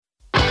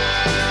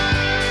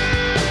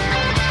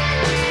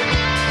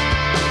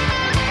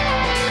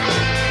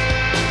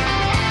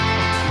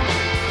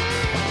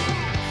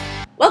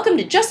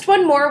to Just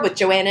One More with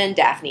Joanna and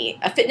Daphne,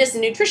 a fitness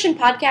and nutrition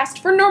podcast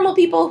for normal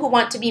people who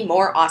want to be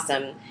more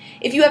awesome.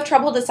 If you have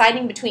trouble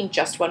deciding between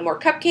Just One More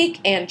Cupcake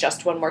and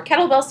Just One More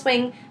Kettlebell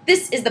Swing,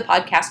 this is the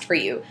podcast for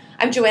you.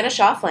 I'm Joanna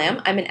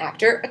Shaw-Flam. I'm an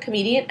actor, a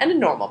comedian, and a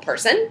normal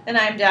person. And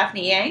I'm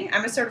Daphne Yang.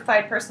 I'm a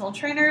certified personal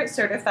trainer,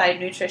 certified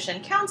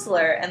nutrition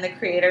counselor, and the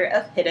creator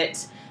of Hit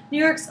It, New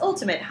York's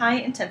ultimate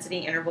high-intensity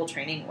interval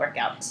training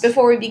workout.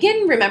 Before we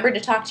begin, remember to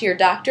talk to your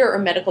doctor or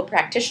medical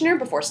practitioner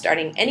before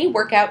starting any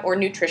workout or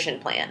nutrition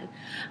plan.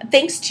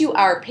 Thanks to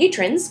our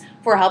patrons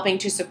for helping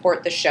to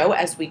support the show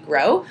as we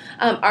grow.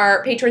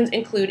 Our patrons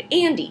include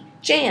Andy,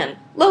 Jan,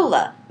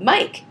 Lola,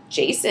 Mike,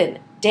 Jason,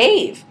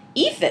 Dave,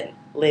 Ethan,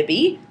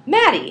 Libby,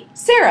 Maddie,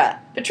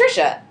 Sarah,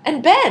 Patricia,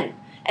 and Ben,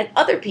 and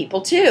other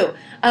people too.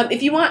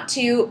 If you want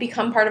to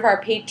become part of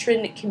our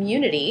patron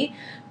community,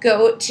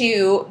 go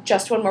to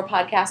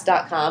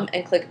justonemorepodcast.com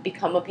and click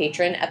Become a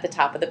Patron at the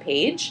top of the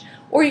page,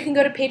 or you can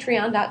go to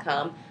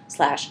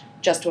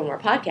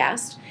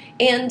patreon.com/justonemorepodcast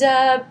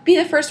and be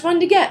the first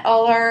one to get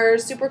all our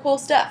super cool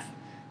stuff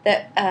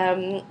that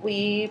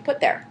we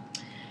put there.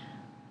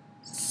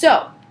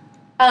 So,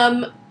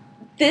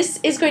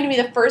 this is going to be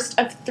the first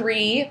of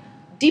 3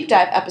 deep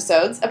dive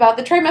episodes about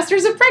the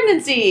trimesters of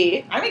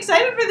pregnancy. I'm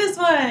excited for this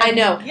one. I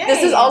know. Yay.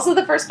 This is also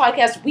the first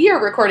podcast we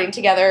are recording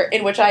together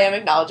in which I am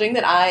acknowledging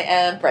that I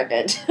am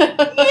pregnant. Yay!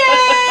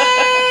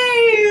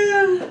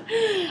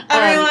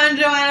 Everyone,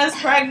 Joanna's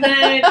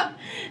pregnant.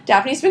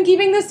 Daphne's been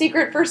keeping this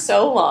secret for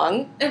so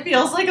long. It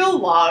feels like a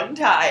long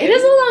time. It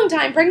is a long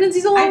time.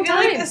 Pregnancy's a long time.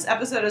 I feel like this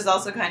episode is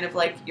also kind of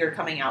like your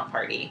coming out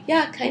party.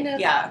 Yeah, kind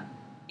of. Yeah.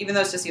 Even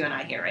though it's just you and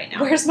I here right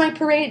now. Where's my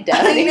parade,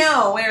 Daphne? I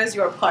know. Where's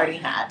your party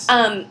hat?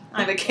 I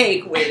have a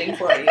cake waiting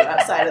for you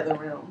outside of the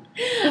room.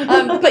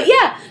 But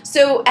yeah,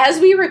 so as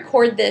we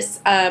record this,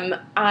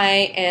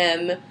 I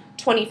am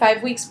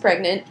 25 weeks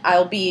pregnant.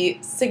 I'll be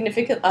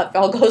if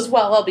all goes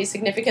well, I'll be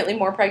significantly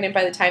more pregnant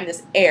by the time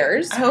this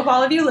airs. I hope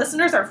all of you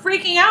listeners are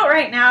freaking out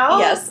right now.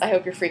 Yes, I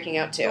hope you're freaking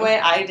out too. The way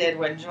I did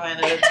when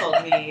Joanna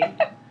told me.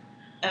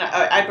 And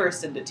I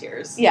burst into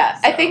tears. Yeah,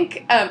 so. I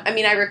think,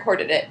 I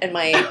recorded it, and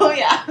Oh,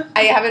 yeah.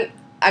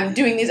 I'm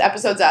doing these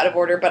episodes out of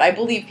order, but I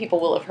believe people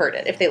will have heard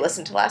it if they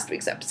listened to last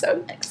week's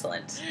episode.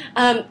 Excellent.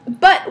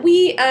 But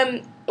we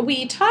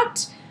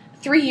talked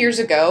 3 years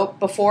ago,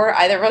 before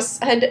either of us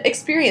had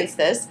experienced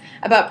this,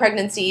 about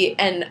pregnancy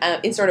and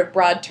in sort of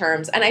broad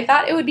terms, and I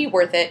thought it would be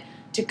worth it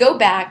to go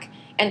back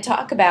and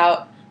talk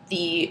about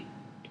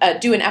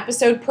do an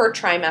episode per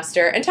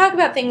trimester and talk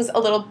about things a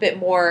little bit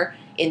more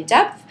in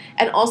depth,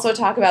 and also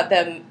talk about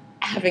them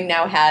having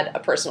now had a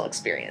personal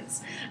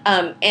experience.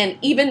 And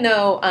even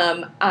though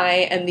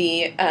I am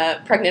the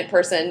pregnant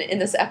person in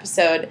this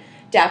episode,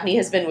 Daphne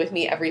has been with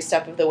me every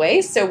step of the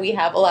way, so we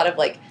have a lot of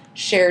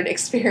shared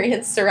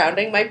experience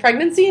surrounding my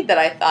pregnancy that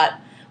I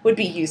thought would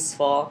be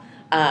useful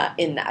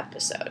in the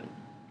episode.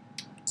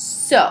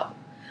 So,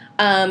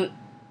 as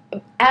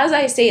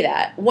I say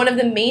that, one of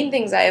the main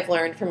things I have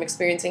learned from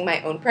experiencing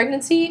my own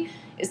pregnancy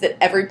is that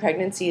every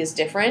pregnancy is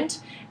different,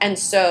 and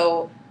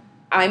so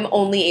I'm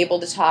only able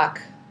to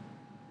talk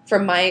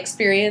from my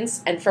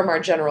experience and from our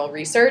general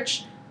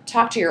research.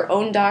 Talk to your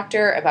own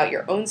doctor about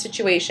your own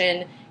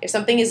situation. If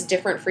something is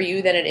different for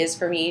you than it is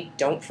for me,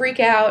 don't freak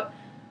out.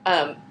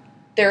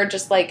 There are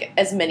just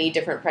as many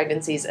different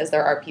pregnancies as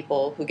there are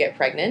people who get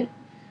pregnant.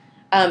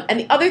 And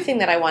the other thing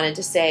that I wanted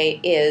to say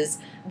is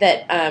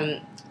that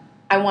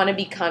I want to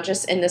be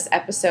conscious in this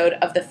episode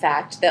of the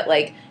fact that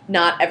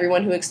not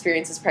everyone who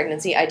experiences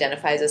pregnancy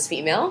identifies as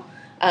female.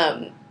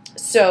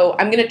 So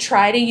I'm going to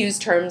try to use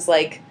terms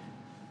like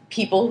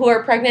people who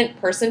are pregnant,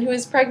 person who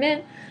is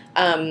pregnant.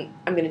 I'm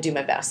going to do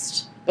my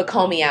best. But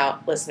call me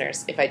out,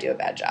 listeners, if I do a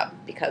bad job,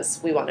 because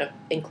we want to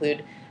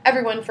include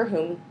everyone for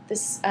whom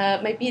this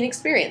might be an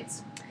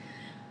experience.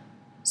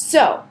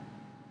 So,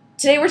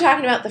 today we're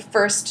talking about the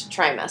first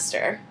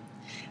trimester.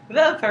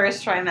 The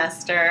first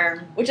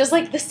trimester. Which is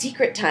the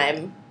secret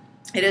time.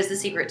 It is the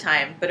secret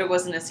time, but it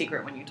wasn't a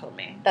secret when you told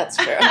me. That's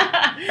true.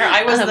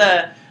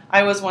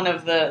 I was one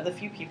of the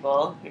few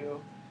people who,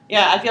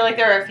 I feel like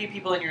there are a few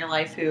people in your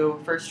life who,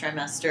 first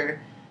trimester,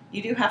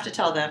 you do have to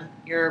tell them,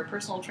 your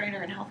personal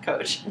trainer and health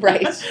coach.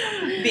 Right.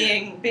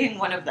 being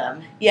one of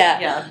them.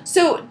 Yeah.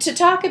 So to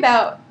talk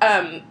about,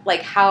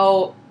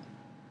 how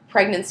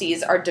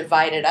pregnancies are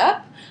divided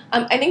up,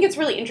 I think it's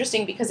really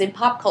interesting because in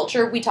pop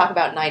culture, we talk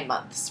about 9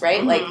 months,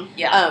 right?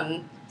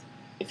 Mm-hmm.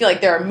 I feel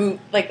like there are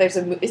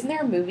isn't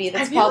there a movie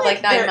that's called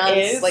 9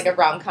 months, a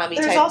rom-com-y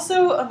type? There's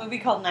also a movie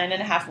called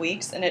 9.5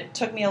 Weeks, and it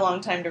took me a long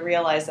time to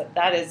realize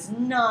that is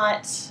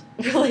not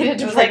related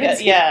to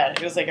pregnancy.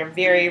 It was a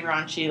very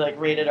raunchy,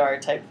 rated R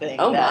type thing.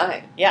 Oh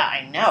my. Yeah,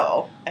 I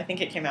know. I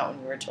think it came out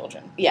when we were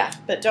children. Yeah.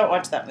 But don't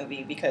watch that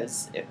movie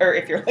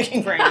if you're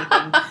looking for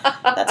anything,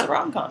 that's a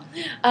rom-com.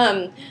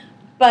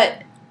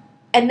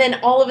 And then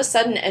all of a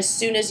sudden, as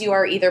soon as you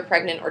are either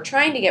pregnant or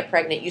trying to get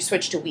pregnant, you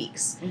switch to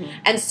weeks. Mm-hmm.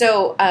 And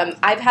so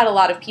I've had a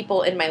lot of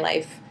people in my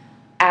life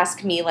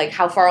ask me,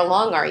 how far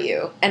along are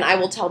you? And I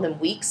will tell them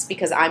weeks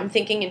because I'm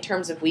thinking in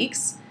terms of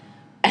weeks.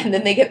 And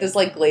then they get this,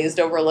 glazed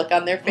over look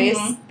on their face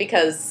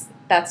because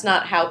That's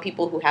not how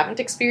people who haven't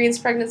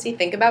experienced pregnancy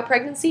think about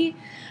pregnancy.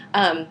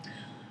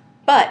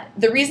 But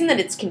the reason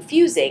that it's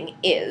confusing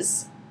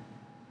is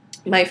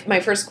my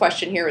first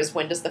question here is,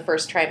 when does the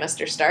first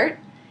trimester start?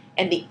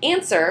 And the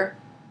answer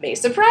may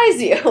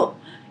surprise you.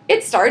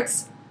 It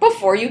starts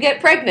before you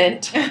get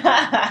pregnant.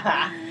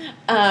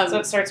 So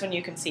it starts when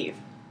you conceive.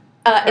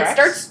 It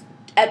starts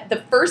at the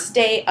first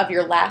day of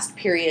your last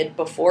period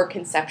before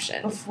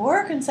conception.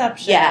 Before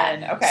conception.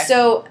 Yeah. Okay.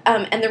 So,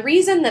 and the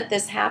reason that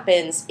this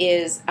happens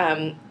is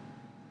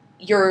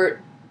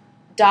your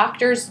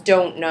doctors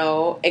don't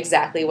know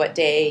exactly what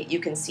day you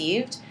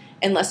conceived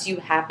unless you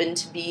happen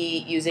to be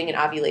using an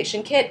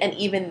ovulation kit. And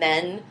even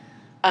then,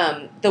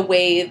 the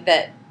way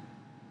that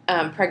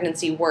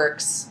pregnancy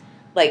works,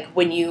 like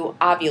when you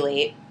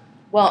ovulate,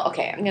 well,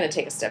 okay, I'm going to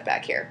take a step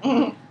back here.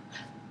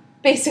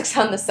 Basics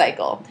on the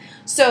cycle.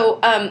 So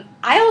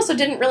I also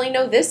didn't really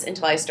know this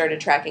until I started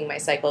tracking my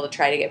cycle to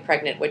try to get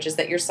pregnant, which is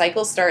that your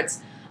cycle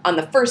starts on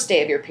the first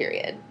day of your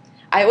period.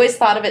 I always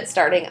thought of it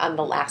starting on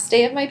the last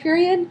day of my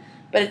period,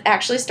 but it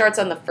actually starts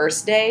on the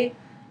first day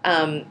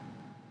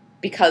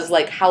because,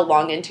 like, how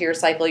long into your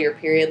cycle your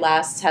period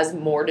lasts has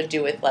more to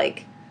do with,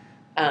 like,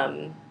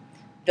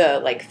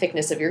 the, like,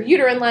 thickness of your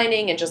uterine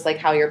lining and just, like,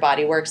 how your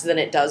body works than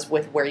it does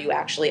with where you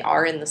actually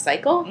are in the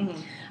cycle.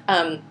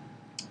 Mm-hmm.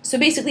 So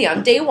basically,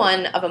 on day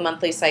 1 of a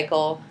monthly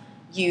cycle,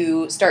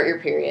 you start your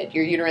period.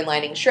 Your uterine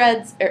lining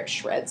sheds.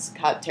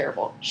 God,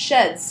 terrible.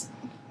 Sheds.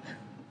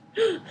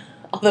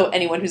 Although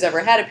anyone who's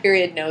ever had a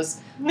period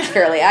knows it's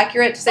fairly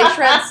accurate to say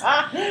shreds.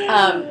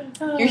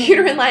 Your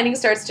uterine lining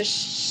starts to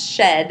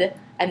shed,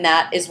 and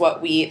that is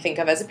what we think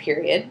of as a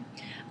period.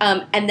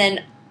 And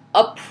then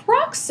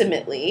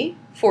approximately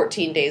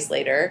 14 days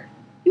later,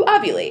 you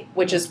ovulate,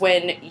 which is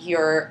when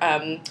your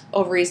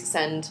ovaries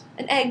send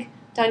an egg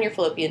down your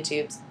fallopian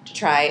tubes to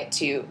try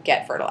to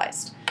get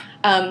fertilized.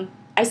 I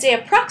say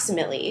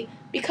approximately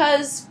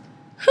because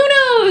who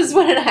knows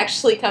when it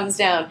actually comes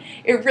down.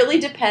 It really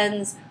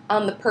depends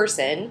on the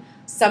person.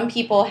 Some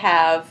people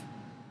have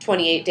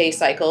 28-day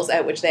cycles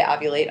at which they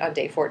ovulate on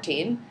day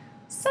 14.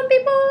 Some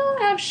people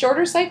have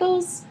shorter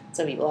cycles.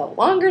 Some people have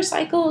longer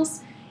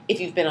cycles. If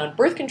you've been on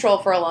birth control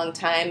for a long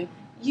time,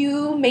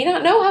 you may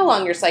not know how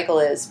long your cycle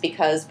is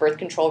because birth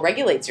control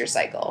regulates your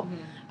cycle.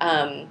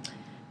 Mm-hmm.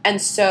 And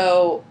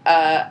so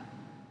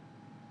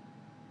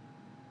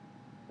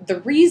the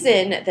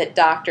reason that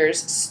doctors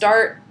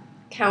start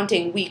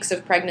counting weeks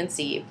of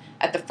pregnancy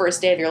at the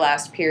first day of your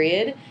last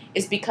period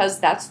is because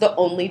that's the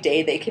only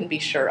day they can be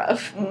sure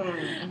of.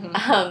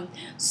 Mm-hmm.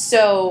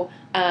 So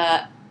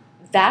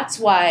that's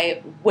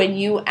why when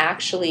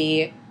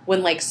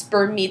like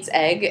sperm meets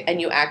egg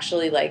and you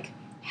actually like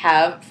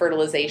have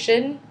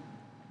fertilization,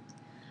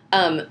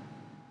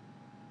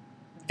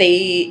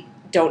 they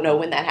don't know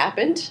when that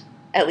happened.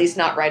 At least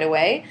not right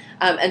away.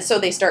 And so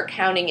they start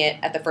counting it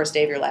at the first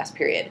day of your last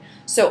period.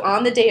 So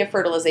on the day of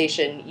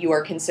fertilization, you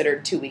are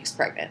considered 2 weeks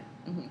pregnant.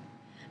 Mm-hmm.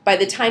 By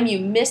the time you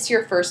miss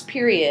your first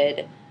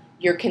period,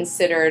 you're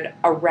considered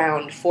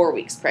around 4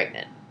 weeks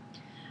pregnant.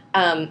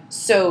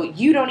 So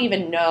you don't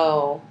even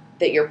know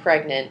that you're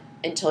pregnant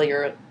until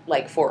you're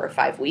like 4 or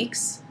 5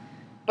 weeks.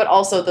 But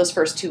also those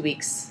first 2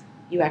 weeks,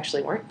 you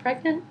actually weren't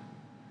pregnant.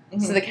 Mm-hmm.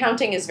 So the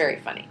counting is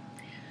very funny.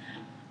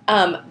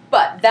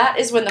 But that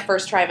is when the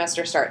first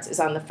trimester starts, is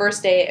on the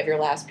first day of your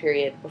last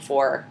period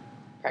before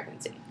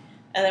pregnancy.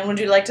 And then would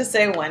you like to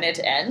say when it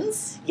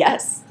ends?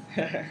 Yes.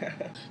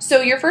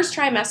 So your first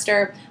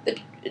trimester,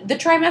 the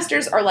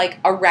trimesters are like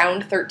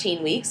around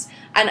 13 weeks.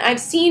 And I've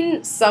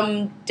seen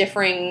some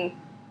differing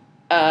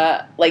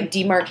like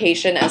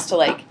demarcation as to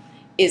like,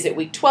 is it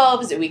week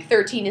 12? Is it week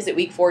 13? Is it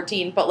week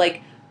 14? But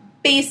like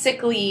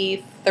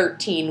basically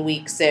 13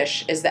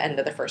 weeks-ish is the end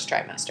of the first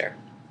trimester.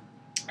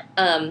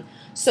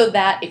 So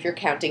that, if you're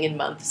counting in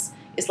months,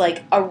 is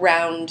like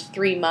around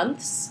 3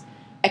 months,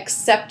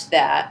 except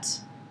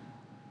that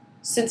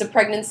since a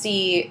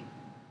pregnancy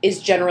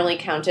is generally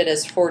counted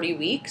as 40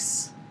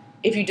 weeks,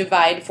 if you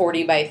divide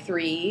 40 by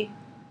 3,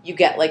 you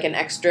get like an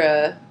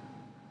extra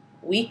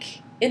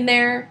week in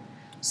there.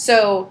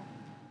 So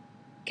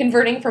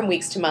converting from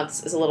weeks to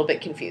months is a little bit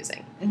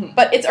confusing. Mm-hmm.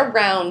 But it's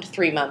around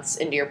 3 months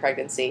into your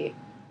pregnancy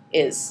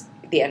is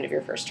the end of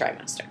your first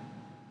trimester.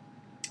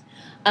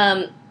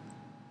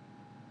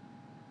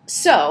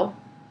 So,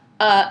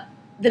 the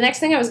next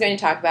thing I was going to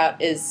talk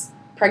about is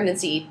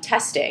pregnancy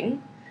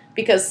testing,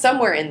 because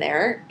somewhere in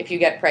there, if you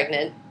get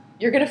pregnant,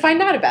 you're going to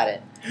find out about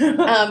it.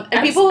 And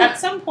people at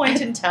some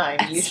point in time,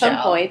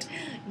 point,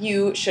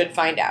 you should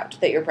find out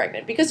that you're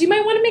pregnant because you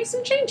might want to make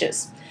some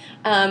changes.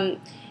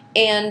 So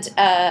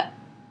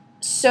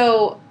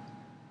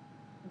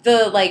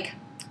I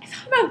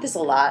thought about this a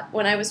lot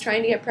when I was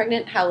trying to get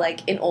pregnant. How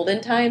like in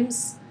olden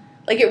times.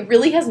 Like, it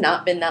really has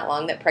not been that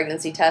long that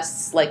pregnancy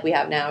tests like we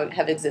have now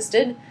have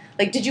existed.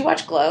 Like, did you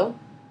watch Glow?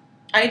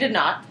 I did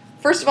not.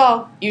 First of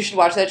all, you should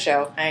watch that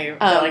show. I feel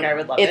like I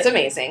would love it. It's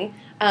amazing.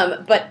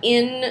 But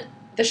in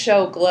the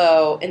show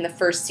Glow, in the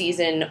first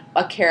season,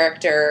 a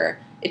character,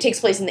 it takes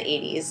place in the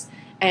 80s,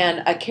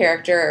 and a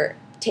character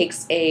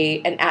takes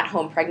an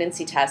at-home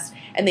pregnancy test,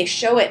 and they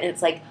show it, and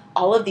it's like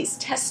all of these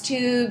test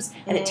tubes,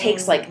 and it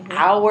takes like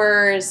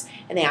hours,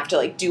 and they have to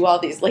like do all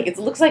these, like, it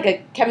looks like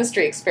a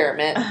chemistry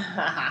experiment.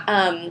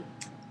 And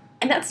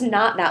that's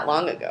not that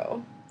long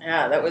ago.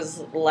 Yeah, that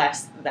was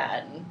less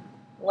than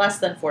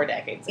 4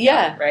 decades ago,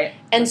 Yeah. right?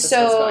 And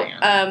so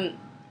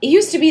it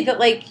used to be that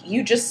like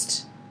you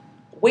just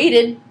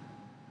waited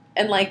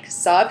and like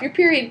saw if your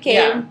period came.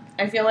 Yeah.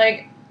 I feel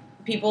like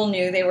people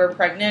knew they were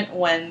pregnant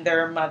when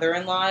their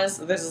mother-in-laws,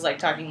 this is like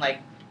talking like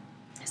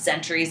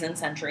centuries and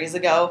centuries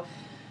ago,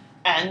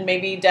 and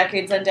maybe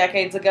decades and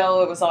decades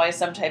ago, it was always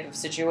some type of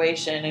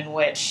situation in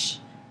which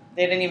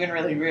they didn't even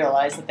really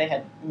realize that they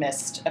had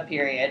missed a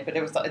period, but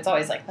it's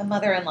always like the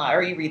mother-in-law,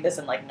 or you read this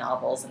in like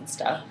novels and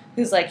stuff,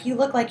 who's like, you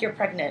look like you're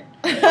pregnant.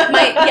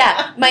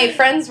 My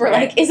friends were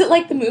like, is it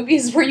like the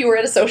movies where you were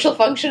at a social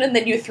function and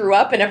then you threw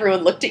up and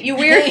everyone looked at you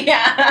weird?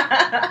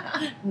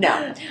 Yeah.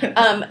 No.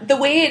 The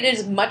way it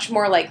is much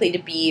more likely to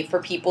be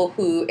for people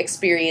who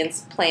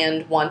experience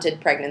planned,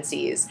 wanted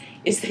pregnancies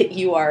is that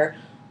you are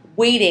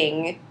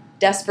waiting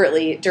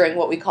desperately during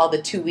what we call the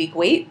 2-week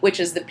wait, which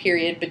is the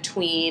period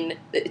between,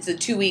 it's the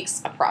 2 weeks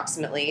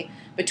approximately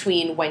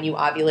between when you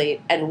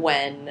ovulate and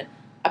when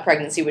a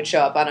pregnancy would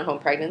show up on a home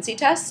pregnancy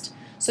test.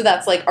 So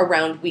that's like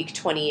around week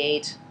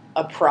 28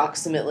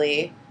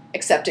 approximately,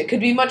 except it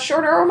could be much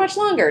shorter or much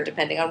longer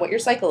depending on what your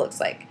cycle looks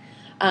like.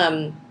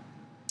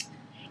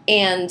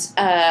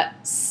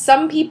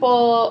 Some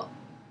people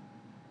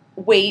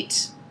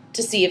wait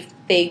to see if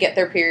they get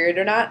their period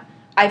or not.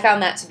 I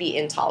found that to be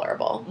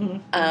intolerable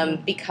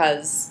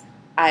because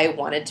I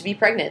wanted to be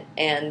pregnant,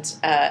 and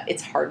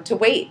it's hard to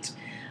wait.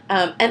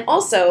 And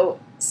also,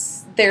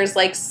 there's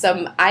like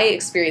I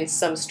experienced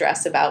some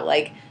stress about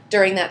like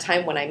during that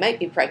time when I might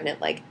be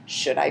pregnant, like,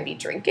 should I be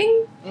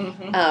drinking?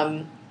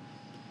 That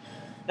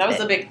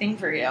was a big thing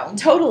for you.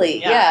 Totally,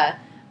 yeah.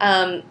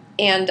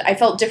 And I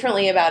felt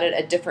differently about it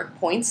at different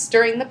points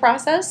during the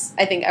process.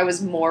 I think I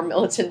was more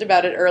militant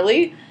about it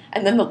early.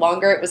 And then the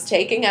longer it was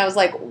taking, I was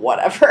like,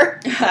 whatever.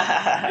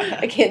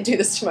 I can't do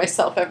this to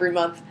myself every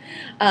month.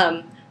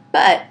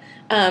 But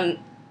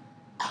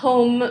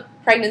home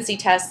pregnancy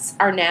tests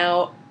are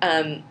now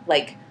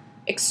like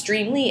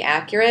extremely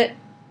accurate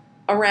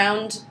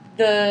around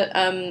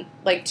the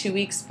like 2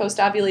 weeks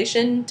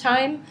post-ovulation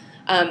time.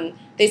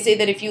 They say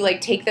that if you like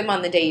take them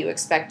on the day you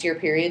expect your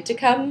period to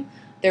come,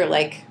 they're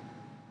like,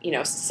 you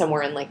know,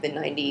 somewhere in like the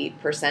 90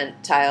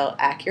 percentile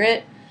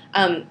accurate.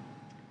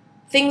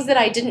 Things that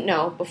I didn't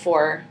know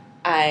before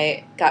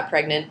I got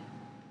pregnant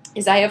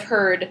is I have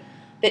heard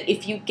that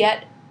if you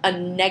get a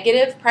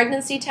negative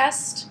pregnancy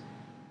test,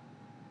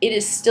 it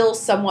is still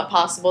somewhat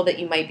possible that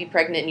you might be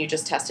pregnant and you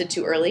just tested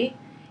too early.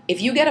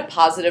 If you get a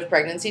positive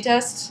pregnancy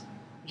test,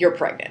 you're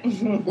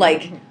pregnant.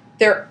 Like,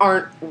 there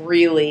aren't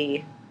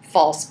really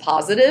false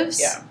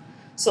positives. Yeah.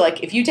 So,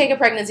 like, if you take a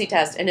pregnancy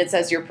test and it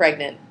says you're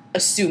pregnant,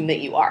 assume that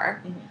you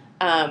are.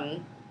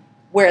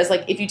 Whereas,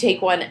 like, if you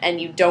take one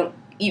and you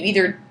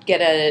either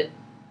get a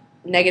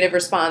negative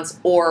response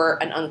or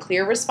an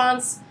unclear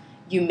response,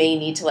 you may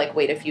need to like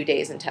wait a few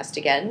days and test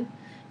again,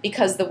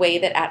 because the way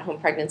that at-home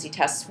pregnancy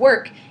tests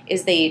work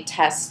is they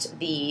test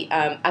the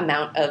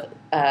amount of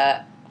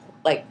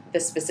like the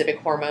specific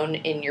hormone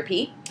in your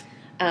pee,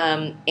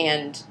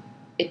 and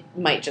it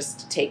might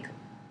just take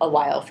a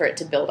while for it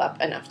to build up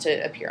enough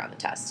to appear on the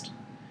test.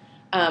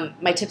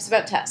 My tips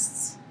about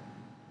tests.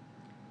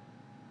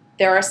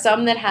 There are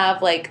some that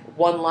have like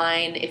 1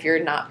 line if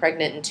you're not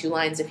pregnant and 2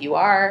 lines if you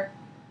are.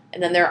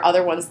 And then there are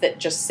other ones that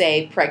just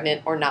say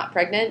pregnant or not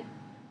pregnant.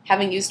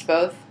 Having used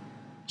both,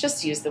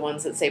 just use the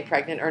ones that say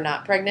pregnant or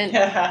not pregnant,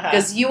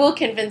 because you will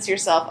convince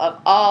yourself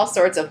of all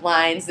sorts of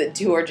lines that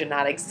do or do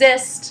not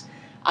exist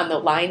on the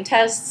line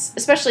tests,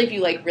 especially if you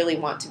like really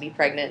want to be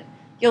pregnant.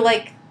 You'll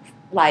like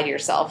lie to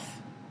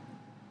yourself.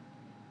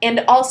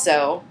 And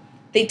also,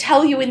 they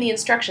tell you in the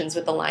instructions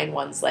with the line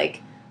ones,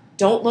 like,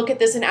 don't look at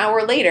this an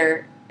hour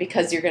later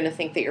because you're going to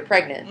think that you're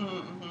pregnant.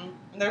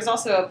 There's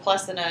also a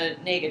plus and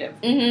a negative,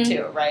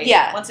 too, right?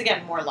 Yeah. Once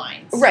again, more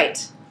lines.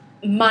 Right.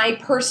 My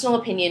personal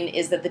opinion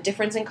is that the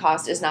difference in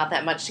cost is not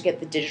that much to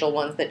get the digital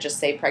ones that just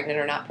say pregnant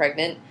or not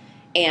pregnant.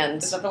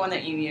 And is that the one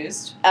that you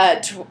used?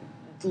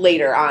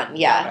 Later on,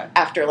 yeah. Okay.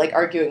 After, like,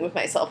 arguing with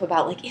myself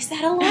about, like, is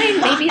that a line?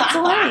 Maybe it's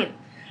a line.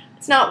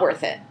 It's not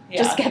worth it.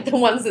 Yeah. Just get the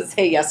ones that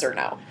say yes or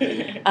no.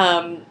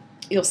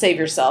 You'll save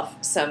yourself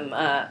some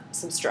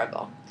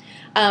struggle.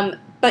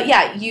 But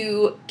yeah,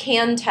 you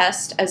can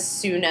test as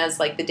soon as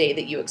like the day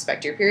that you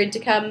expect your period to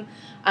come.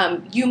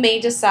 You may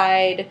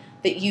decide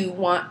that you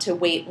want to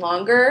wait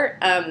longer,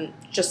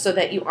 just so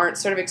that you aren't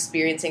sort of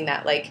experiencing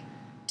that like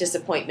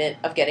disappointment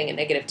of getting a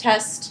negative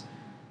test.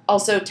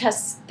 Also,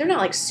 tests, they're not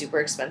like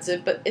super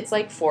expensive, but it's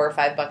like $4 or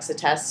 $5 a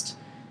test.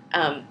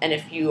 And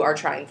if you are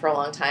trying for a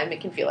long time, it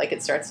can feel like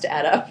it starts to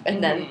add up,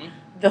 and then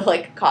the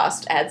like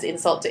cost adds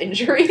insult to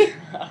injury.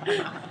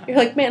 You're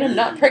like, man, I'm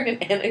not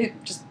pregnant, and I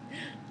just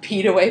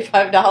peed away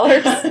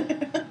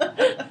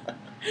 $5.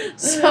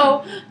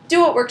 So do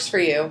what works for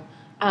you.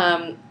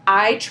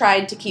 I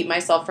tried to keep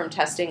myself from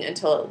testing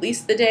until at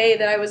least the day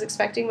that I was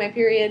expecting my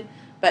period,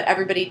 but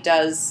everybody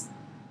does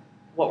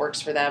what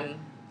works for them.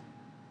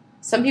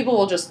 Some people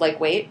will just, like,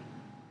 wait.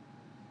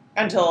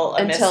 Until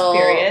a missed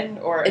period?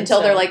 Or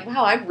until they're like,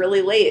 wow, I'm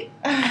really late.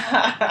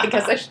 I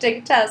guess I should take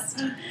a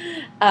test.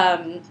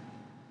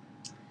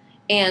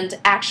 And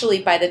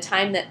actually, by the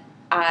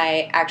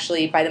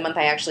month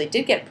I actually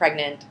did get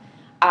pregnant,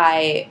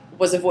 I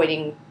was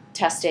avoiding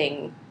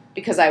testing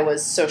because I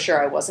was so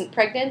sure I wasn't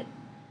pregnant.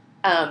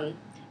 And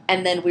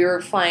then we were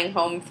flying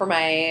home for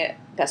my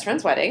best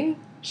friend's wedding.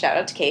 Shout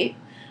out to Kate.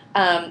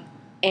 And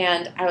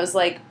I was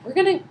like, we're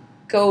going to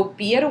go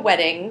be at a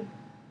wedding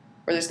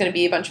where there's going to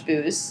be a bunch of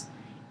booze,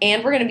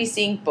 and we're going to be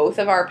seeing both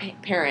of our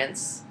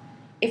parents.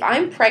 If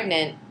I'm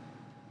pregnant,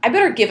 I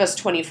better give us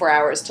 24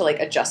 hours to, like,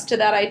 adjust to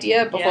that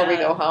idea before we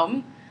go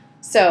home.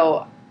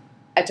 So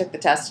I took the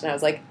test, and I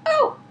was like,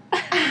 oh.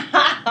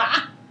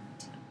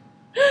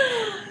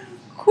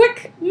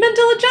 Quick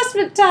mental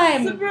adjustment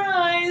time.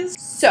 Surprise.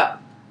 So,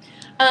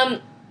 the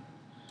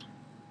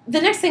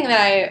next thing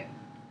that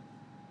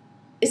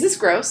is this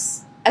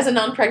gross? As a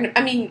non-pregnant,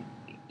 I mean,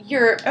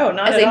 you're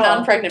not as at a all.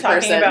 non-pregnant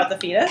Talking person. about the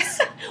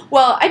fetus?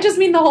 Well, I just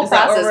mean the whole Is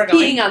that where process, we're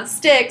going? peeing on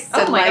sticks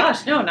and Oh my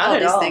gosh, no, not all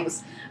at these all.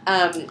 things.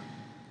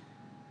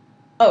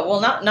 Oh, well,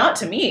 not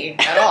to me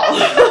at all.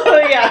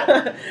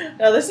 Yeah.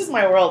 No, this is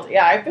my world.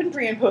 Yeah, I've been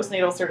pre- and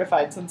postnatal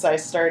certified since I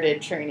started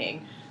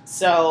training.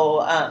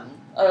 So,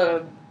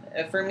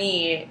 for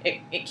me,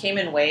 it came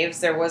in waves.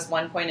 There was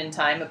one point in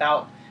time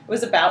about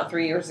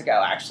 3 years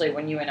ago, actually,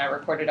 when you and I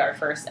recorded our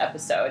first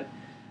episode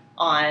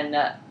on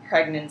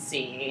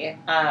pregnancy.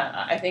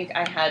 I think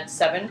I had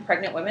 7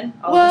 pregnant women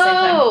all at the same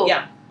time.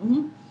 Yeah.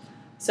 Mm-hmm.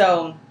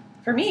 So,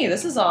 for me,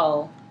 this is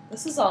all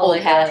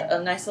like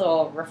a nice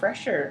little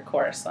refresher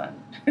course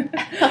on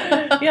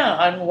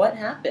on what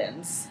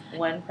happens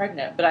when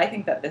pregnant. But I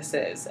think that this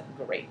is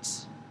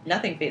great.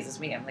 Nothing phases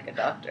me. I'm like a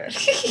doctor.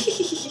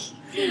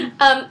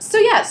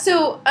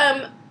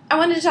 I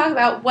wanted to talk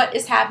about what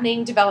is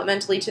happening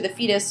developmentally to the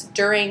fetus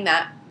during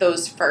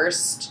those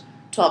first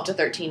 12 to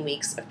 13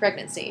 weeks of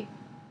pregnancy.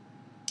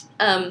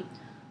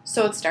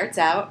 So it starts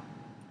out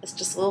as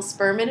just a little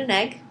sperm and an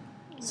egg,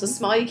 so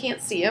small you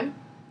can't see them.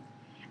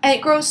 And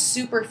it grows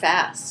super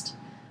fast,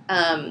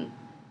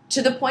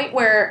 to the point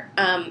where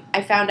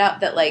I found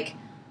out that, like,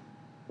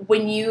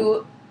 when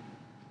you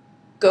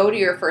go to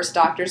your first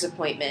doctor's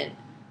appointment,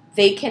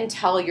 they can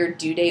tell your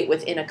due date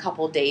within a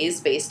couple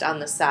days based on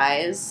the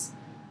size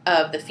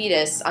of the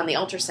fetus on the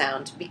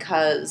ultrasound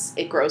because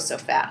it grows so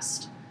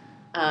fast.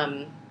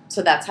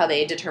 So that's how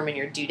they determine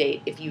your due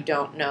date if you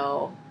don't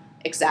know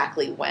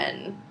exactly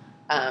when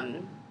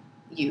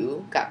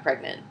you got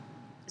pregnant.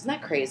 Isn't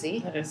that crazy?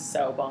 That is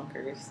so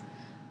bonkers.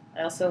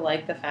 I also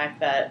like the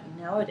fact that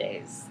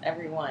nowadays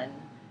everyone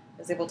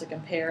is able to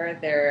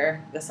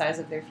compare the size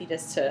of their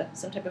fetus to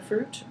some type of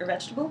fruit or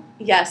vegetable.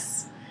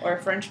 Yes. Or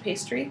French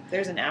pastry.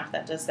 There's an app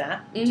that does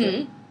that.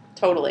 Mm-hmm.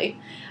 Totally.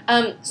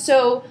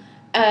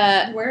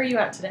 Where are you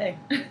at today?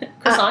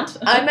 Croissant?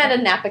 I'm at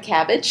a Napa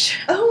cabbage.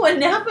 Oh, a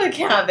Napa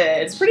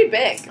cabbage. It's pretty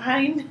big.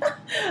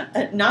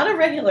 Not a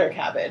regular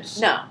cabbage.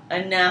 No.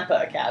 A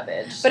Napa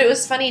cabbage. But it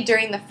was funny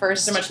during the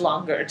first... They're much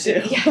longer,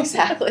 too. Yeah,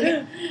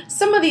 exactly.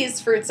 Some of these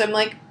fruits, I'm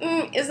like,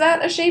 is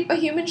that a shape a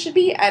human should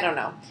be? I don't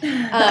know.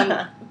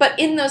 But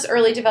in those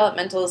early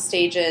developmental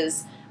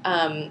stages,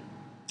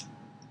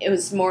 it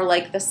was more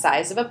like the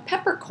size of a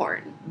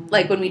peppercorn. Mm-hmm.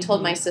 Like when we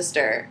told my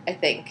sister, I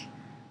think...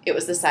 It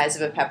was the size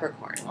of a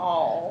peppercorn.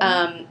 Oh.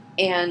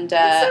 It's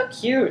so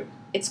cute.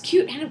 It's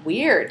cute and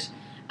weird.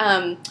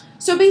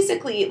 So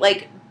basically,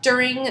 like,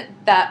 during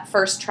that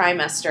first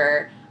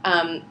trimester,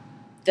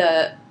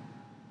 the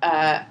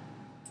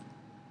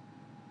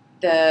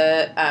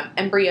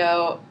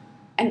embryo,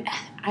 and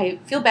I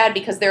feel bad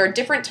because there are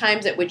different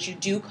times at which you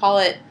do call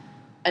it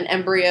an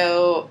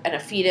embryo and a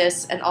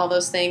fetus and all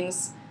those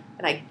things,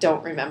 and I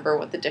don't remember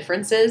what the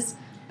difference is.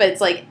 But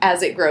it's like,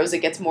 as it grows, it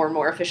gets more and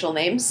more official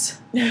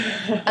names.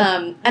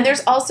 And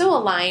there's also a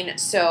line,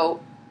 so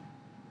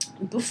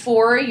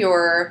before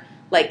you're,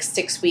 like,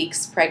 6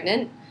 weeks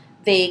pregnant,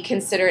 they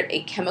consider it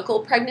a chemical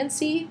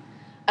pregnancy,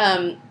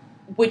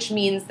 which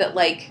means that,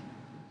 like,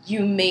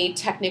 you may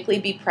technically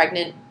be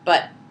pregnant,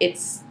 but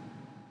it's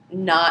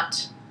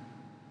not,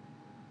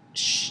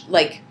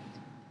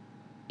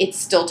 it's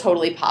still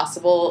totally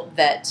possible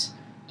that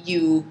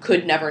you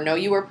could never know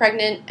you were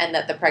pregnant, and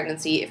that the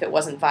pregnancy, if it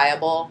wasn't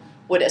viable,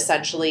 would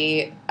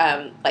essentially,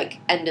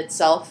 end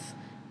itself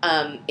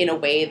in a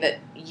way that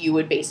you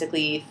would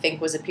basically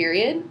think was a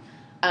period.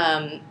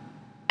 And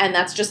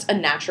that's just a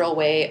natural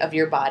way of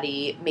your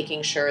body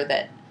making sure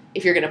that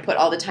if you're going to put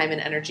all the time and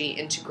energy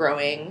into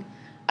growing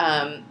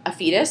a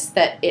fetus,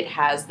 that it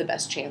has the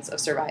best chance of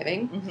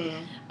surviving.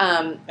 Mm-hmm.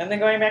 And then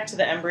going back to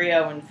the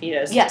embryo and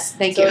fetus. Yes,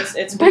 thank you.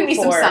 It's bring week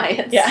me 4. some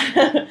science.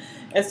 Yeah.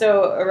 And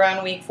so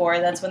around week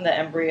 4, that's when the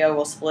embryo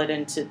will split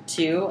into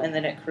 2, and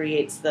then it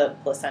creates the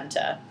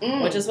placenta,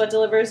 which is what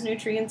delivers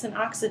nutrients and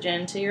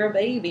oxygen to your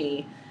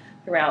baby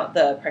throughout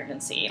the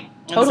pregnancy.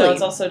 Totally. And so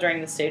it's also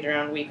during the stage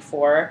around week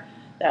 4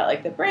 that,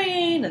 like, the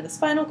brain and the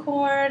spinal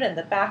cord and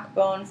the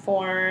backbone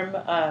form,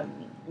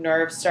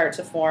 nerves start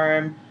to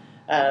form,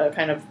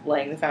 kind of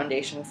laying the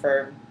foundation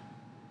for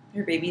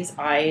your baby's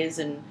eyes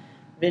and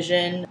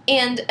vision.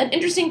 And an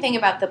interesting thing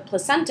about the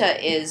placenta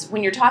is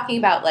when you're talking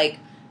about, like,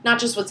 not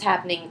just what's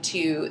happening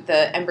to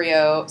the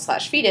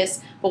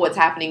embryo/fetus, but what's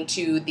happening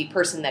to the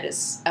person that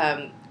is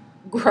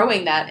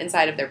growing that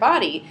inside of their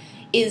body,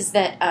 is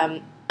that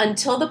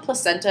until the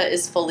placenta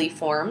is fully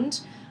formed,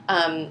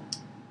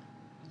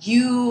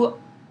 you,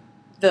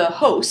 the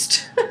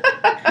host,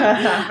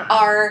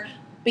 are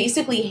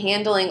basically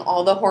handling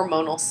all the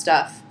hormonal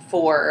stuff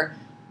for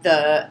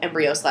the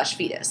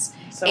embryo/fetus.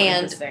 So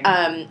and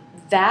interesting.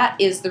 That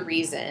is the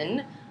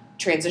reason,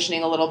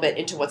 transitioning a little bit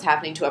into what's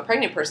happening to a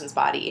pregnant person's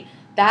body,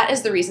 that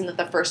is the reason that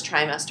the first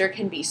trimester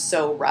can be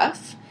so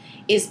rough,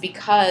 is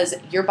because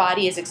your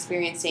body is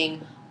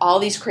experiencing all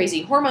these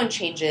crazy hormone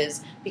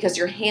changes because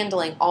you're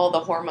handling all the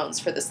hormones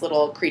for this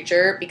little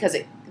creature because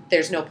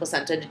there's no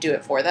placenta to do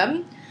it for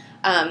them.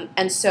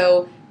 And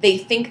so they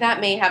think that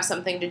may have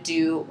something to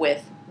do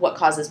with what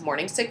causes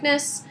morning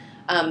sickness.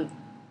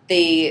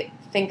 They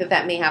think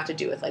that may have to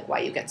do with, like, why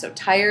you get so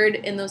tired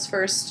in those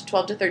first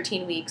 12 to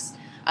 13 weeks,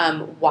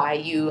 why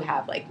you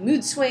have, like,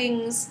 mood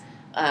swings,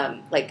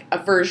 like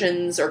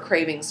aversions or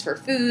cravings for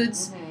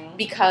foods,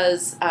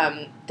 because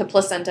the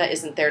placenta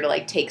isn't there to,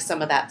 like, take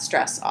some of that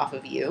stress off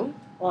of you.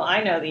 Well,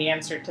 I know the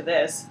answer to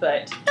this,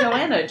 but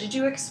Joanna, did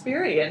you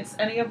experience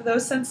any of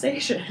those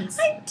sensations?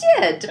 I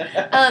did.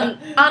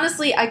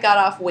 Honestly, I got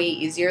off way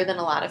easier than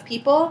a lot of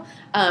people,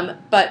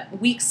 but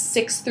weeks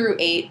 6 through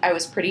 8, I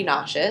was pretty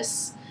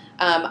nauseous.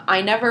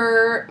 I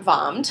never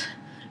vomed,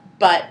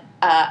 but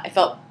I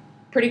felt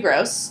pretty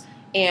gross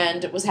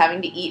and was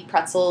having to eat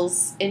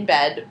pretzels in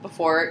bed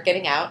before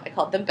getting out. I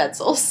called them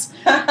bedsels.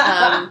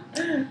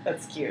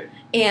 That's cute.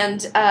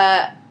 And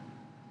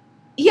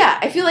yeah,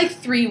 I feel like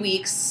 3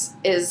 weeks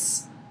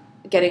is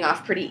getting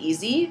off pretty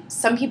easy.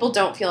 Some people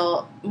don't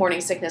feel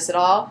morning sickness at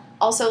all.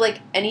 Also, like,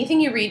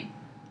 anything you read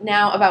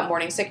now about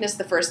morning sickness,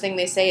 the first thing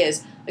they say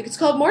is, like, it's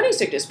called morning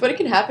sickness, but it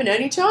can happen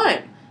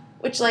anytime.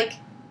 Which, like,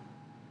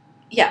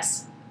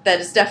 yes,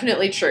 that is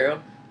definitely true.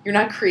 You're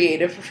not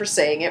creative for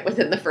saying it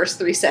within the first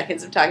 3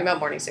 seconds of talking about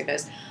morning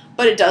sickness.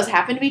 But it does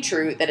happen to be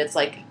true that it's,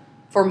 like,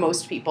 for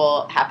most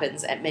people,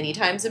 happens at many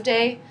times of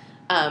day.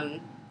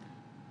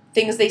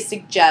 Things they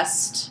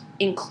suggest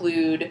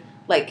include,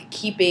 like,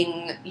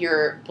 keeping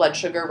your blood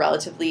sugar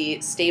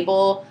relatively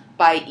stable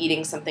by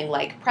eating something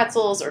like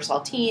pretzels or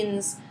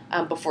saltines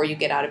before you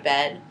get out of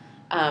bed.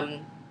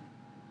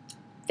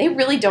 They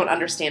really don't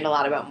understand a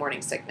lot about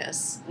morning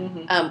sickness,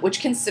 which,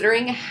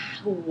 considering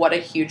what a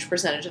huge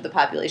percentage of the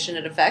population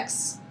it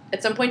affects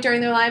at some point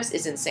during their lives,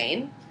 is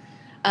insane.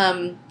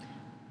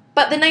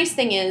 But the nice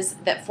thing is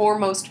that for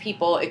most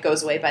people, it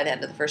goes away by the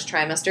end of the first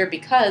trimester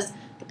because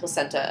the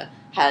placenta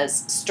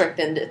has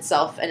strengthened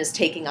itself and is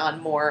taking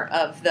on more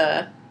of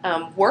the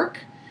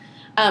work.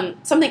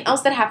 Something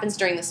else that happens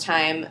during this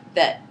time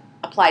that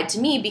applied to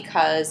me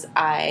because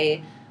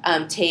I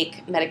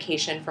take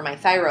medication for my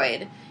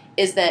thyroid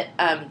is that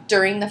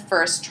during the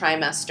first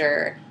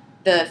trimester,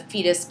 the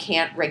fetus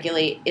can't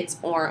regulate its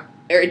or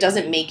it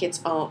doesn't make its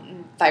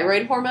own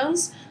thyroid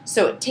hormones,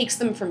 so it takes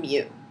them from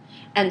you.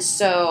 And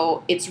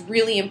so it's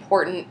really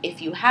important,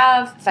 if you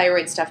have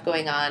thyroid stuff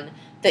going on,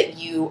 that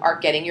you are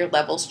getting your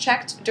levels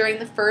checked during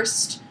the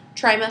first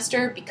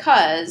trimester,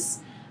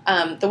 because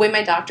the way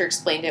my doctor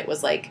explained it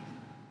was, like,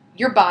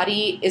 your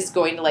body is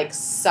going to, like,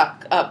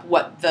 suck up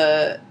what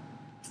the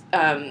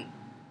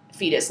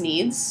fetus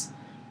needs.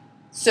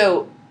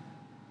 So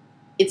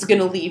it's going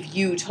to leave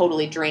you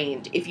totally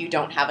drained if you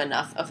don't have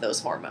enough of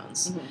those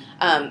hormones.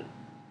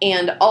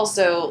 And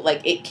also,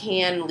 like, it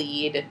can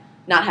lead,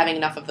 not having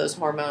enough of those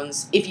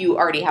hormones, if you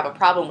already have a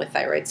problem with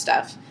thyroid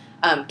stuff,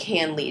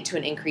 can lead to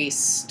an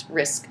increased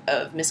risk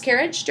of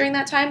miscarriage during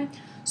that time.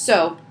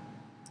 So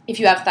if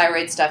you have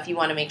thyroid stuff, you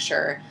want to make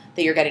sure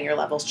that you're getting your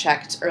levels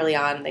checked early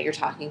on, that you're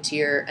talking to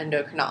your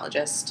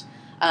endocrinologist,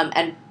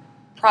 and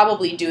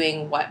probably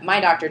doing what my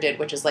doctor did,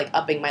 which is, like,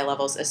 upping my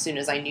levels as soon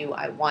as I knew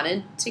I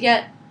wanted to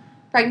get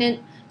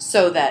pregnant,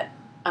 so that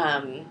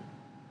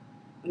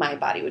my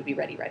body would be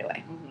ready right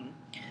away.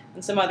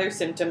 And some other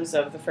symptoms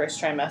of the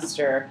first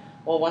trimester,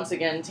 well, once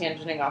again,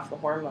 tangenting off the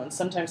hormones,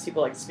 sometimes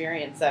people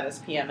experience that as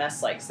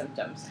PMS-like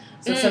symptoms.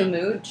 So some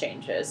mood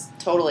changes.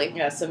 Totally.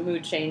 Yeah, some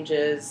mood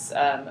changes,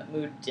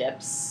 mood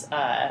dips,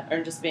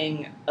 or just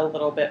being a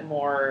little bit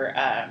more,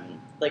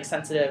 like,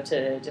 sensitive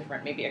to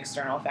different, maybe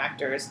external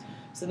factors.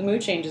 So the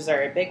mood changes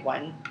are a big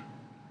one.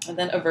 And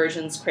then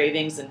aversions,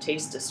 cravings, and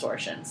taste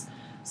distortions.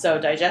 So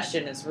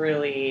digestion is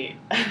really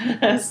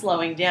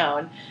slowing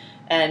down.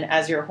 And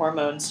as your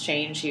hormones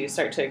change, you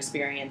start to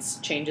experience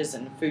changes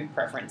in food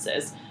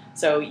preferences.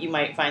 So you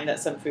might find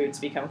that some foods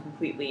become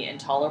completely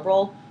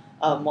intolerable,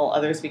 while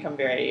others become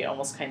very,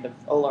 almost kind of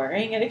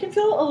alluring. And it can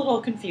feel a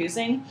little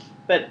confusing,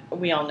 but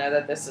we all know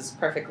that this is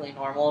perfectly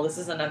normal. This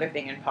is another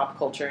thing in pop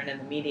culture and in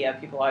the media.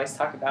 People always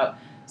talk about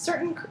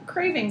certain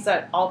cravings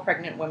that all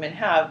pregnant women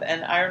have.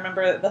 And I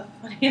remember the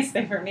funniest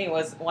thing for me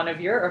was one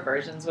of your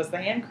aversions was the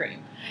hand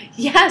cream.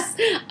 Yes.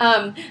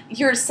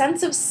 Your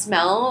sense of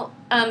smell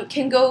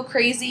can go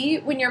crazy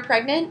when you're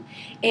pregnant.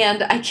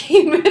 And I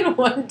came in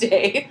one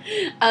day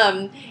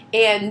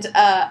and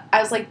I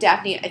was like,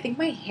 Daphne, I think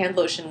my hand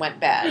lotion went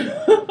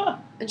bad.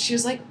 And she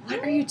was like, what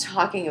are you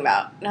talking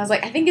about? And I was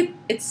like, I think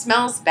it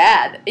smells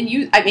bad.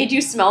 And I made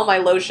you smell my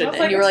lotion.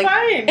 And you were like,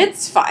 fine.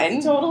 It's fine.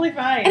 It's totally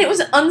fine. And it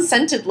was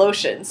unscented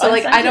lotion. So,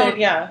 unscented, like, I don't...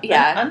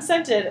 Yeah.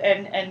 Unscented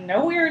and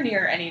nowhere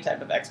near any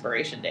type of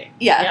expiration date.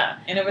 Yeah. Yeah.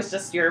 And it was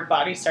just your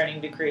body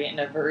starting to create an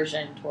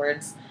aversion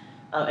towards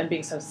and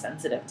being so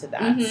sensitive to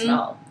that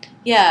smell.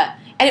 Yeah.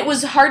 And it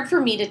was hard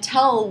for me to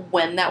tell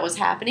when that was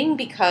happening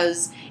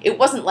because it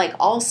wasn't like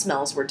all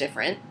smells were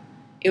different.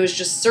 It was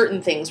just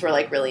certain things were,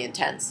 like, really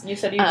intense. You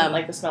said you didn't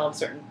like the smell of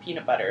certain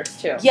peanut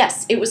butters, too.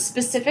 Yes. It was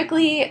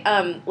specifically,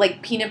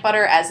 like, peanut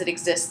butter as it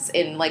exists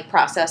in, like,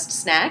 processed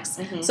snacks.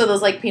 Mm-hmm. So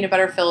those, like, peanut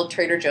butter-filled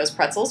Trader Joe's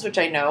pretzels, which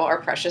I know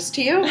are precious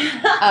to you.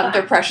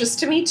 They're precious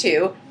to me,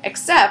 too.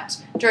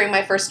 Except during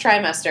my first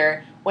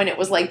trimester when it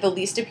was, like, the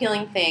least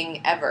appealing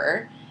thing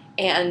ever.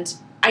 And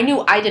I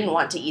knew I didn't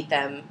want to eat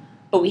them,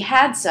 but we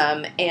had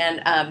some.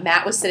 And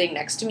Matt was sitting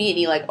next to me, and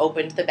he, like,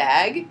 opened the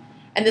bag.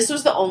 And this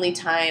was the only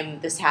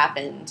time this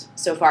happened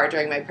so far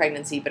during my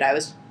pregnancy, but I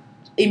was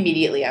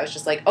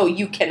just like, oh,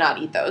 you cannot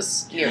eat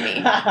those near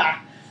me.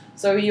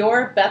 So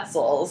your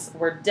Betzels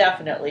were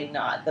definitely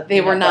not the They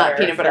were not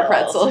peanut butter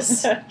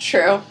pretzels.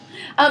 True.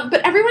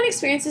 But everyone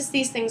experiences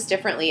these things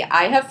differently.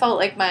 I have felt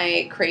like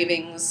my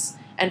cravings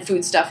and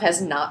food stuff has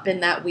not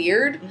been that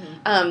weird.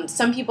 Mm-hmm.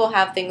 Some people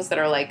have things that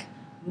are, like,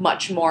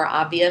 much more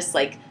obvious.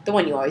 Like, the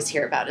one you always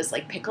hear about is,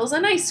 like, pickles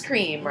and ice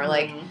cream or,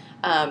 like...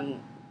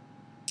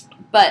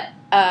 But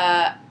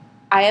I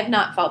have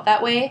not felt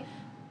that way.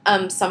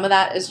 Some of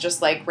that is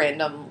just, like,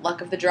 random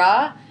luck of the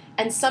draw.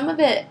 And some of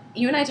it,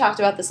 you and I talked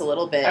about this a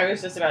little bit. I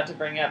was just about to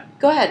bring up.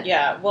 Go ahead.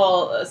 Yeah,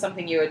 well,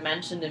 something you had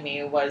mentioned to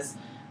me was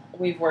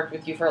we've worked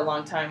with you for a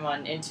long time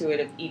on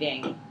intuitive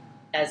eating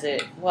as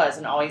it was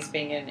and always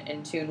being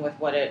in tune with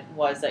what it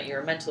was that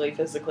you're mentally,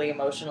 physically,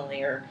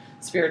 emotionally, or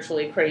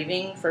spiritually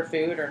craving for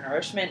food or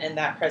nourishment in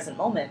that present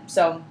moment.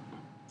 So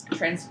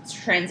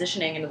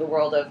transitioning into the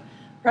world of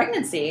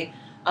pregnancy...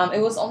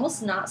 it was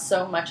almost not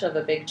so much of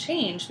a big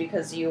change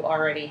because you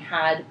already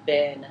had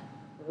been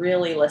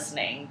really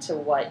listening to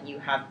what you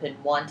have been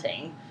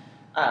wanting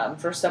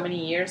for so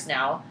many years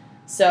now.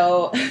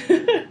 So,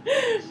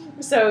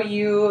 so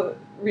you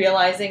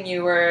realizing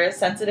you were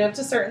sensitive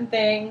to certain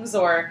things,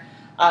 or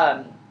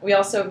we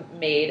also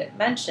made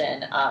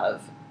mention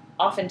of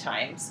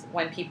oftentimes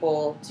when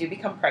people do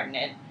become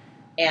pregnant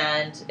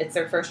and it's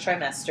their first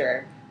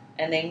trimester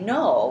and they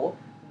know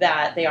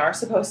that they are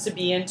supposed to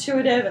be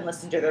intuitive and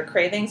listen to their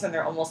cravings, and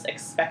they're almost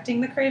expecting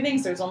the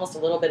cravings. There's almost a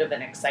little bit of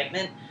an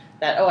excitement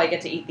that, oh, I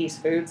get to eat these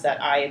foods that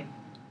I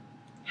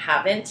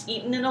haven't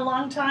eaten in a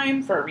long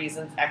time for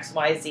reasons X,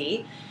 Y,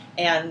 Z,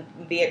 and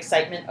the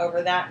excitement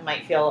over that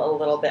might feel a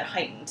little bit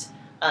heightened.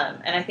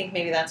 And I think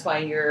maybe that's why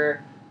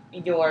you're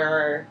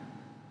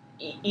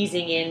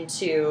easing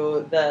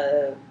into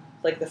the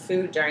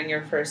food during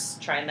your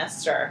first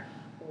trimester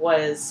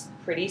was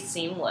pretty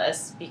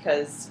seamless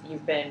because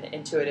you've been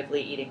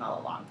intuitively eating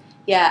all along.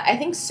 Yeah, I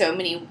think so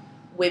many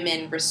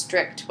women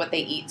restrict what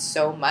they eat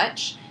so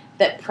much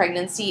that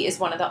pregnancy is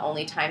one of the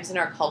only times in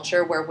our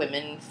culture where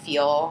women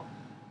feel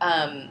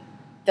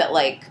that,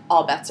 like,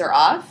 all bets are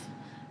off.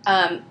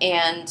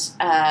 And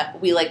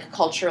we, like,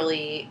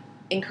 culturally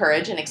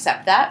encourage and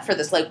accept that for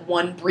this, like,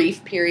 one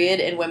brief period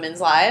in women's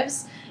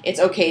lives. It's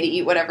okay to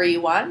eat whatever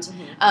you want.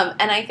 Mm-hmm.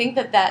 And I think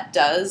that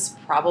does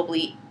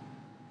probably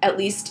at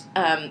least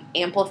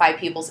amplify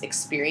people's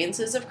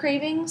experiences of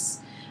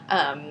cravings.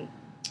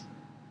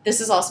 This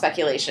is all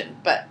speculation,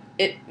 but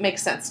it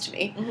makes sense to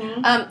me.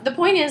 Mm-hmm. The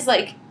point is,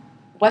 like,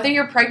 whether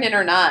you're pregnant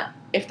or not,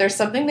 if there's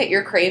something that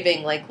you're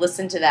craving, like,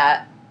 listen to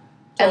that.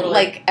 Totally. And,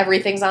 like,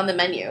 everything's on the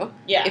menu.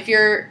 Yeah. If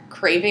you're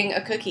craving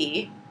a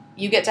cookie,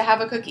 you get to have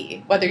a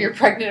cookie, whether you're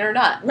pregnant or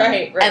not.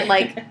 Right. And,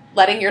 like,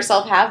 letting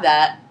yourself have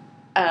that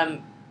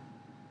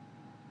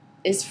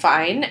is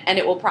fine, and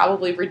it will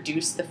probably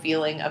reduce the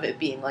feeling of it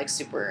being, like,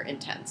 super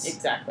intense.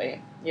 Exactly.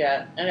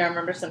 Yeah. And I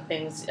remember some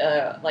things,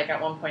 like,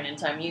 at one point in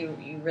time,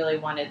 you really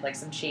wanted, like,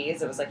 some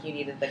cheese. It was like you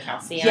needed the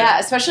calcium. Yeah,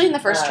 especially in the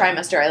first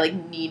trimester, I, like,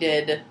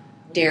 needed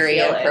dairy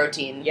and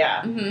protein.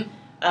 Yeah.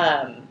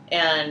 Mm-hmm.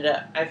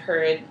 And I've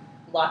heard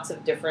lots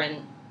of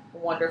different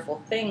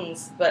wonderful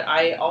things, but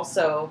I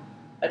also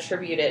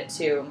attribute it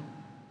to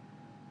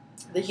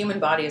the human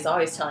body is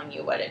always telling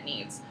you what it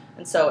needs.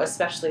 And so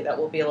especially that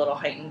will be a little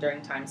heightened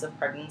during times of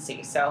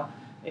pregnancy. So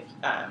if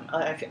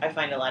I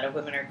find a lot of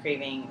women are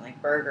craving, like,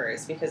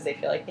 burgers because they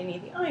feel like they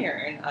need the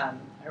iron. I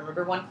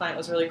remember one client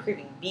was really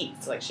craving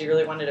beets. Like, she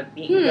really wanted a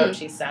beet and goat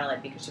cheese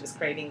salad because she was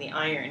craving the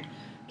iron.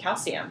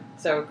 Calcium,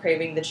 so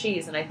craving the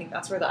cheese, and I think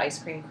that's where the ice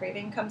cream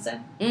craving comes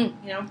in. You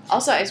know,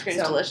 also ice cream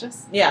is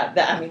delicious. Yeah,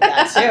 that too.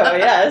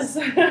 Yes,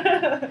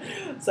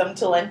 some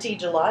Talenti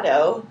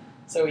gelato,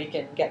 so we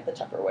can get the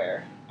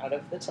Tupperware out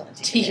of the Talenti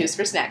To kit. use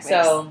for snack mix.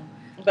 So,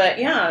 but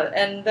yeah,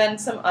 and then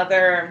some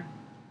other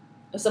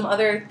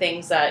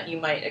things that you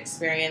might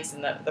experience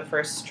in the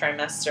first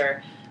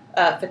trimester,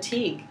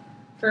 fatigue.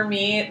 For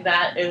me,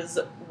 that is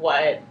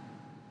what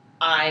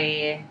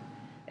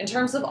in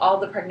terms of all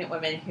the pregnant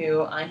women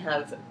who I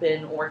have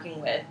been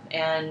working with,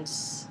 and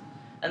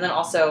then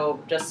also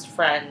just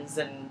friends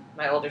and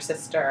my older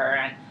sister,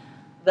 and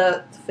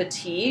the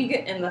fatigue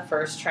in the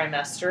first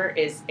trimester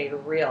is a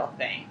real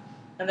thing.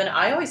 And then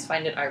I always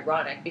find it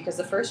ironic because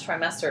the first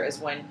trimester is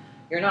when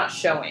you're not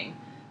showing.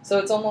 So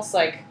it's almost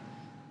like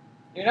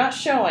you're not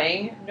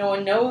showing, no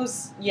one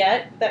knows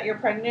yet that you're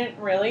pregnant,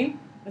 really.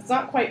 It's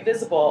not quite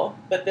visible,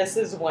 but this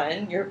is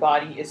when your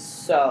body is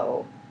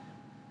so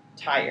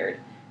tired.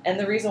 And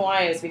the reason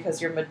why is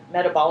because your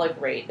metabolic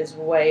rate is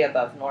way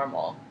above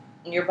normal.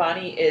 And your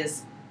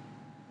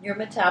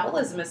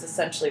metabolism is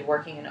essentially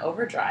working in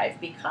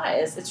overdrive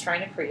because it's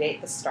trying to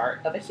create the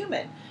start of a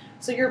human.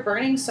 So you're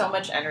burning so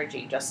much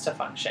energy just to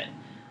function.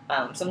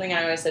 Something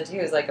I always said to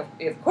you is like,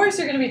 of course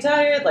you're going to be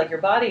tired. Like,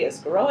 your body is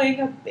growing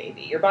a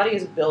baby. Your body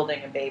is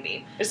building a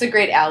baby. There's a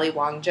great Ali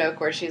Wong joke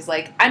where she's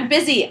like, I'm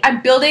busy.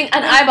 I'm building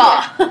an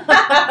eyeball.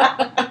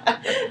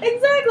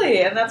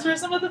 Exactly. And that's where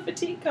some of the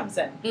fatigue comes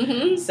in.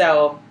 Mm-hmm.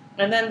 So,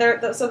 and then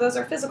so those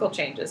are physical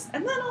changes.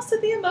 And then also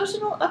the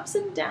emotional ups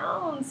and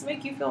downs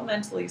make you feel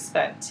mentally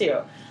spent too.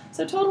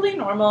 So totally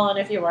normal. And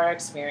if you are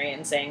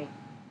experiencing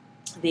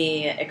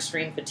the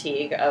extreme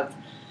fatigue of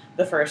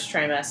the first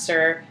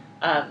trimester,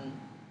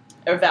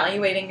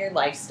 evaluating your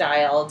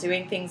lifestyle,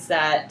 doing things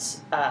that,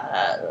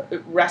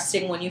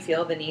 resting when you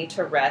feel the need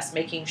to rest,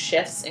 making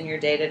shifts in your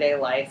day-to-day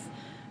life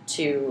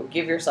to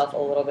give yourself a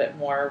little bit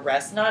more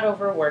rest, not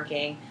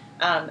overworking,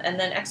 and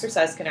then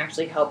exercise can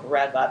actually help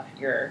rev up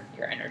your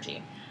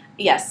energy.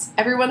 Yes,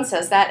 everyone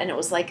says that, and it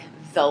was like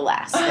the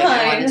last thing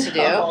I wanted to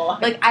do.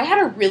 Like, I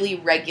had a really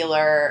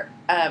regular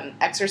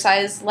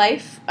exercise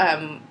life.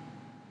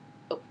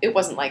 It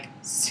wasn't like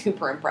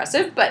super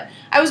impressive, but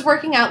I was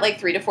working out like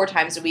 3 to 4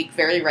 times a week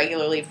very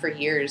regularly for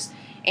years.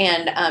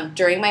 And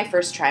during my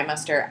first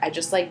trimester, I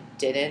just like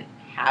didn't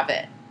have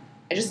it.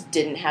 I just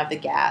didn't have the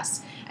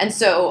gas. And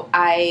so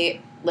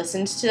I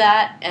listened to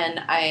that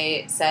and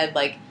I said,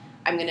 like,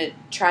 I'm going to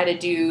try to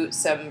do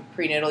some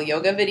prenatal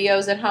yoga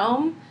videos at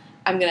home.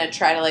 I'm going to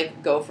try to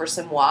like go for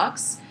some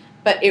walks.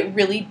 But it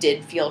really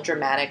did feel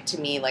dramatic to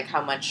me, like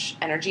how much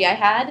energy I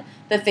had.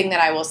 The thing that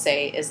I will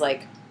say is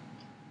like,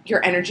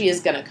 your energy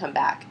is going to come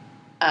back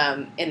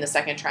in the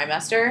second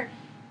trimester.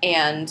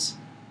 And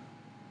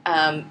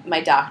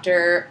my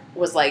doctor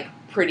was, like,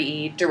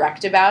 pretty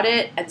direct about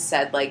it and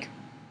said, like,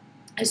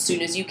 as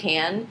soon as you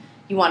can,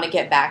 you want to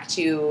get back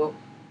to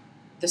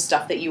the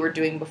stuff that you were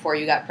doing before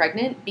you got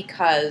pregnant,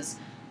 because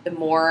the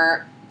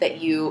more that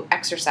you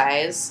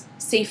exercise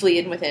safely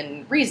and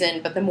within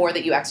reason, but the more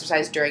that you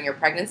exercise during your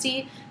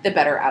pregnancy, the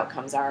better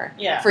outcomes are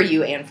for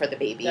you and for the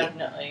baby.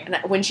 Definitely. And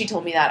when she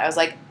told me that, I was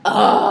like,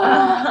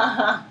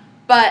 ugh.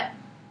 But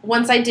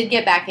once I did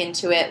get back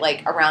into it,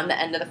 like around the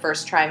end of the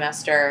first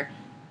trimester,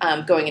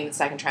 going into the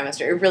second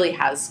trimester, it really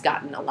has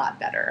gotten a lot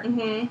better.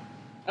 Mm-hmm.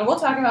 And we'll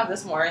talk about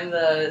this more in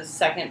the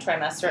second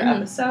trimester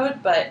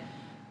episode, but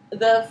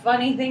the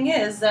funny thing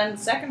is, then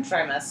second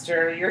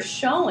trimester, you're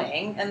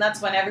showing, and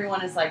that's when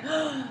everyone is like,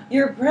 oh,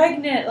 you're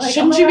pregnant. Like,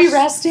 shouldn't you be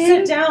resting?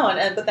 Sit down.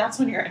 But that's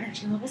when your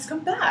energy levels come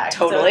back.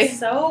 Totally. So it's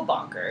so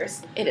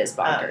bonkers. It is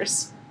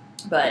bonkers.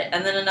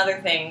 And then another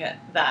thing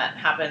that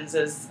happens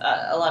is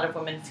a lot of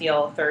women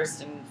feel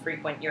thirst and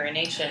frequent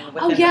urination.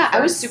 Oh, yeah,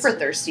 I was super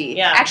thirsty.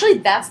 Yeah. Actually,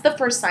 that's the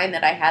first sign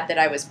that I had that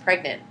I was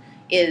pregnant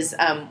is,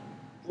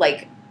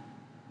 like,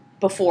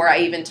 before I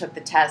even took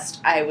the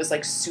test, I was,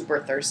 like, super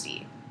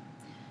thirsty.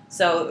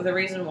 So the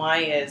reason why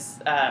is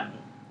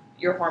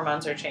your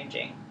hormones are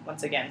changing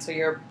once again. So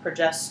your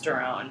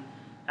progesterone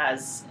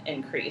has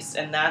increased,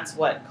 and that's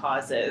what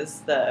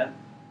causes the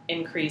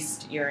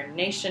increased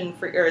urination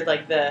or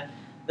like the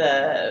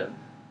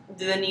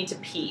need to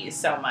pee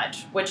so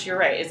much. Which you're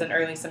right is an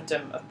early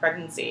symptom of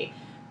pregnancy.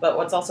 But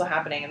what's also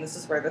happening, and this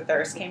is where the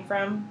thirst came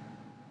from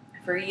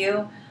for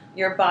you,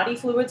 your body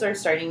fluids are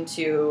starting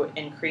to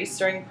increase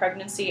during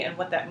pregnancy, and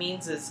what that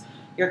means is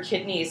your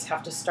kidneys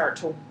have to start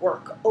to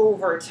work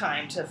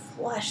overtime to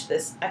flush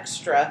this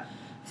extra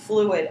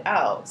fluid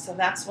out. So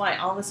that's why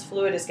all this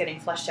fluid is getting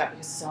flushed out,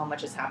 because so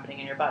much is happening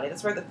in your body.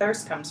 That's where the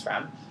thirst comes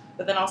from.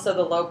 But then also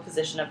the low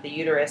position of the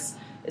uterus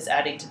is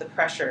adding to the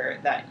pressure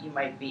that you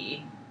might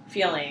be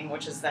feeling,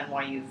 which is then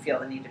why you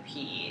feel the need to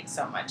pee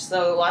so much.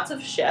 So lots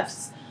of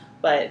shifts,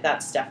 but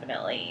that's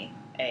definitely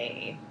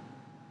I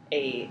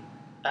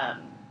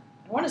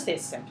want to say a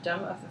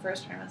symptom of the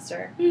first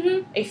trimester.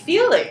 Mm-hmm. A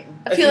feeling.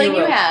 A feeling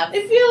you have.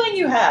 A feeling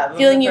you have. A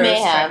feeling you of the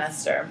may have.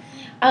 Trimester.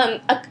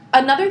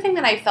 Another thing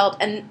that I felt,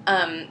 and,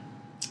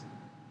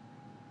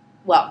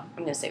 well,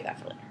 I'm going to save that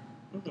for later.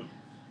 Mm-hmm.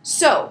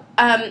 So,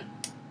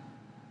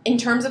 in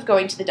terms of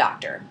going to the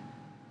doctor,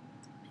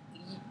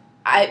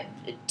 I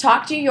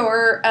talked to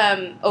your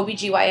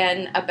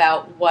OBGYN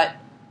about what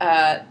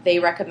they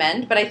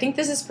recommend, but I think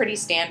this is pretty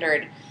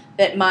standard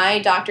that my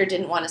doctor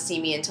didn't want to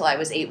see me until I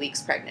was 8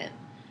 weeks pregnant.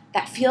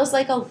 that feels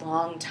like a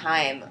long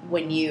time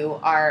when you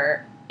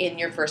are in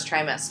your first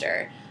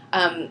trimester.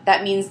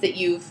 That means that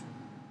you've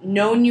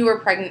known you were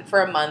pregnant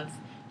for a month.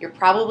 You're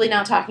probably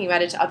not talking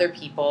about it to other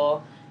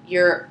people.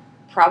 You're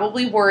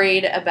probably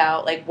worried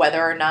about like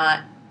whether or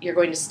not you're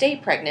going to stay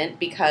pregnant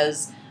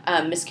because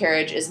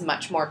miscarriage is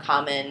much more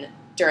common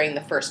during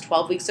the first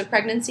 12 weeks of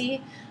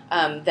pregnancy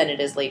than it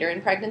is later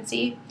in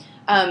pregnancy.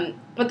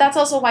 But that's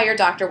also why your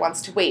doctor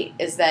wants to wait,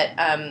 is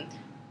that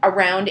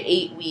around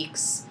 8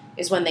 weeks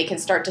is when they can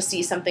start to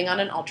see something on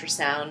an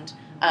ultrasound,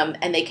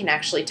 and they can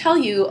actually tell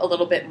you a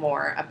little bit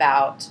more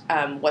about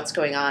what's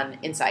going on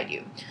inside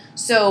you.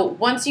 So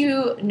once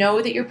you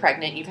know that you're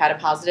pregnant, you've had a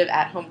positive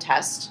at-home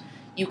test,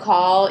 you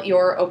call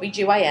your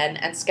OBGYN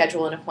and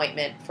schedule an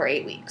appointment for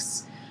 8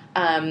 weeks.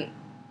 And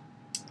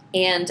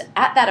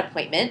at that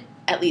appointment,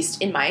 at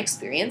least in my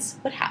experience,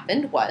 what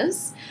happened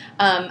was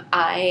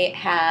I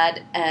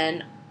had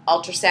an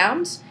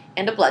ultrasound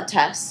and a blood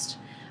test,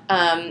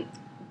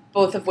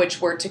 both of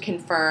which were to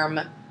confirm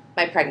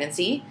my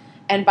pregnancy.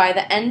 And by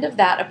the end of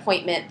that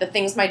appointment, the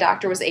things my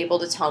doctor was able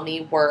to tell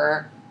me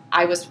were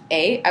I was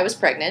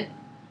pregnant,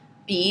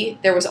 B,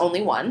 there was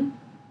only one,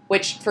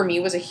 which for me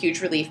was a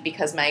huge relief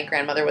because my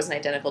grandmother was an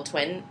identical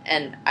twin,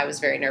 and I was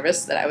very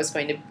nervous that I was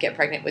going to get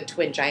pregnant with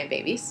twin giant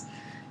babies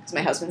because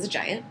my husband's a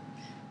giant.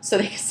 So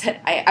they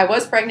said I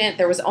was pregnant,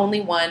 there was only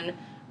one,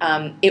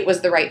 it was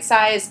the right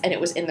size, and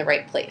it was in the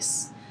right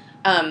place.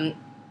 And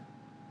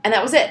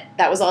that was it.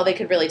 That was all they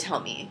could really tell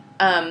me.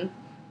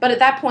 But at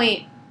that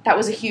point, that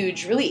was a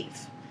huge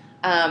relief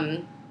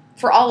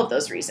for all of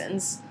those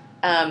reasons.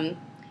 And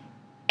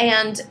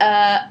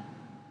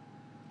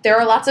there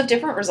are lots of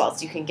different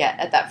results you can get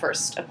at that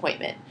first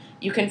appointment.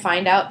 You can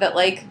find out that,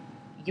 like,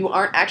 you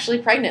aren't actually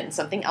pregnant and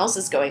something else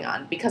is going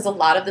on, because a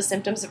lot of the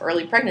symptoms of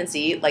early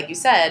pregnancy, like you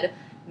said,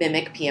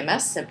 mimic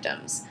PMS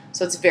symptoms.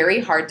 So it's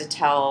very hard to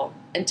tell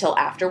until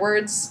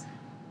afterwards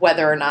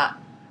whether or not,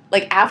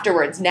 like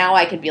afterwards, now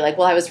I can be like,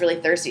 well, I was really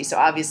thirsty, so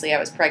obviously I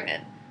was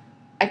pregnant.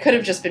 I could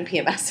have just been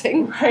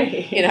PMSing.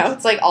 Right. You know,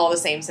 it's like all the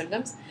same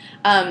symptoms.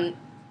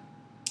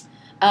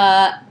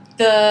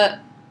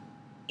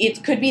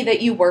 It could be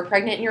that you were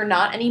pregnant and you're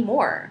not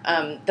anymore.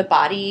 The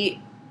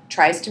body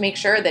tries to make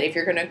sure that if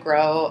you're going to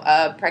grow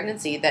a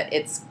pregnancy, that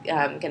it's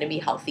going to be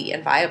healthy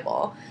and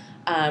viable.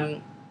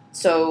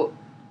 So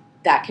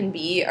that can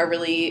be a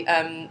really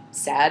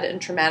sad and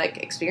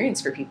traumatic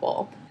experience for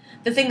people.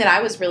 The thing that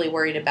I was really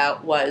worried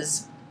about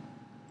was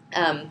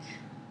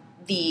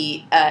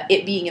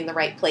it being in the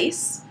right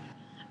place.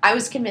 I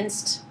was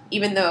convinced,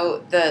 even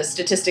though the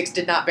statistics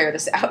did not bear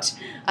this out,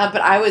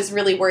 but I was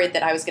really worried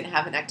that I was going to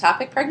have an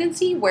ectopic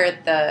pregnancy where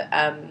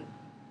the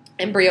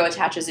embryo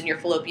attaches in your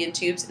fallopian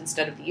tubes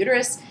instead of the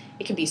uterus.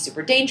 It can be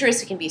super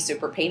dangerous. It can be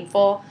super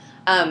painful.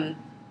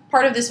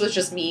 Part of this was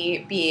just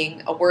me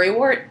being a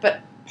worrywart,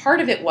 but part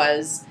of it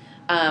was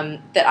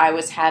that I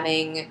was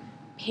having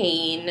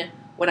pain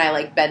when I,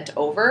 like, bent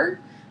over.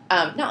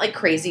 Not, like,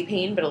 crazy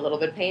pain, but a little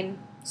bit of pain.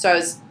 So I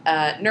was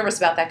nervous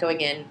about that going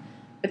in,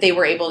 but they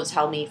were able to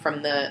tell me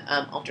from the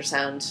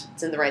ultrasound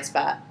it's in the right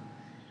spot.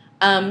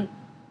 And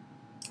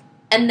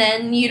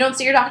then you don't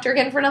see your doctor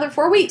again for another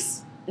 4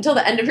 weeks until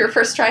the end of your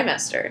first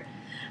trimester.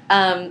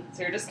 So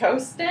you're just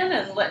coasting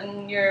and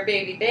letting your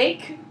baby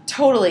bake?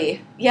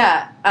 Totally,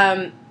 yeah.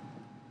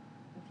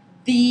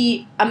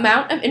 The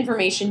amount of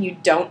information you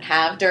don't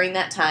have during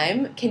that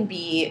time can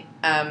be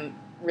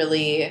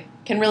really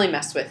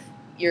mess with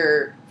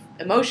your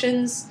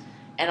emotions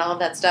and all of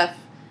that stuff.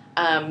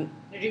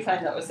 Did you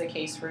find that was the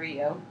case for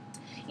you?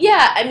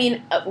 Yeah, I mean,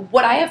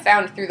 what I have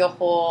found through the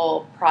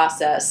whole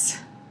process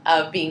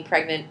of being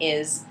pregnant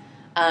is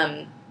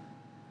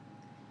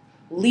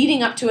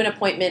leading up to an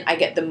appointment, I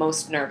get the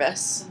most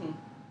nervous. Mm-hmm.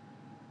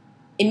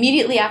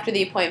 Immediately after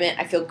the appointment,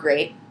 I feel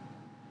great.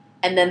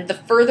 And then the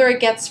further it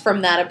gets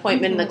from that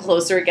appointment and the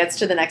closer it gets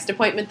to the next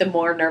appointment, the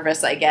more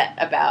nervous I get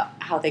about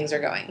how things are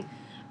going.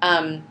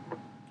 I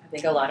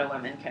think a lot of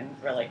women can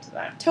relate to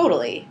that.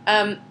 Totally.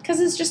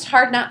 Because it's just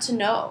hard not to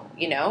know,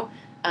 you know?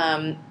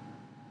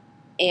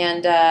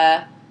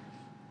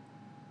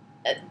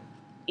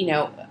 You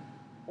know,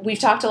 we've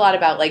talked a lot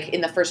about, like,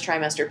 in the first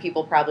trimester,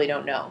 people probably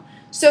don't know.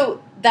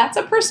 So that's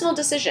a personal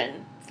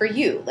decision for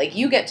you. Like,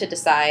 you get to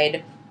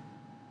decide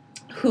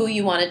who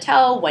you want to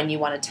tell, when you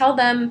want to tell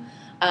them.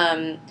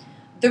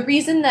 The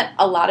reason that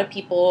a lot of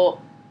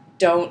people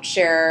don't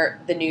share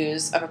the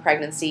news of a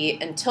pregnancy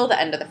until the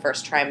end of the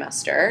first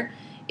trimester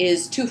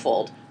is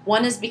twofold.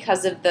 One is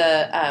because of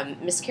the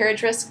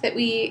miscarriage risk that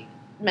we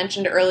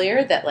mentioned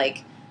earlier, that,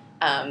 like,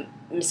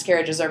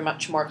 miscarriages are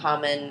much more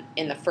common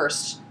in the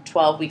first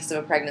 12 weeks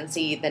of a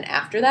pregnancy than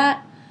after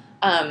that.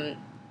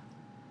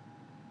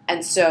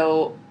 And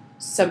so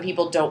some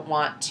people don't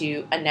want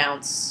to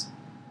announce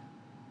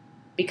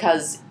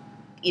because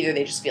either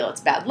they just feel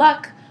it's bad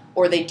luck,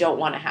 or they don't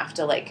want to have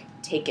to, like,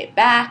 take it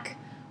back,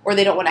 or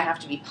they don't want to have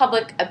to be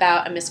public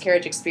about a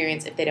miscarriage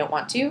experience if they don't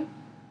want to.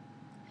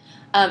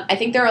 I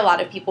think there are a lot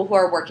of people who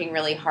are working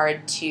really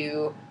hard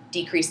to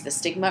decrease the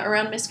stigma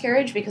around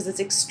miscarriage because it's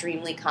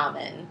extremely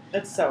common.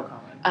 It's so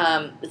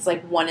common. It's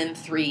like 1 in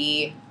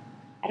 3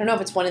 I don't know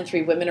if it's 1 in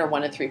 3 women or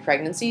 1 in 3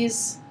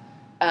 pregnancies,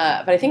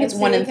 but I think it's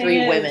And 1 see, in the 3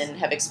 thing is- women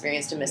have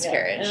experienced a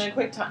miscarriage. And a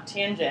quick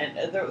tangent,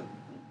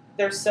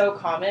 they're so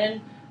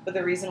common, but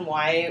the reason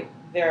why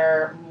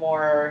they're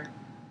more,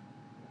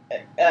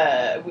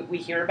 we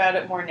hear about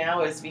it more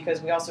now is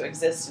because we also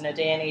exist in a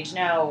day and age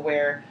now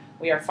where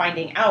we are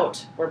finding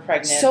out we're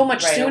pregnant So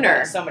much sooner.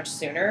 away, so much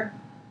sooner.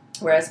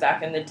 Whereas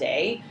back in the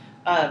day,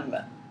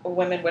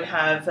 women would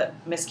have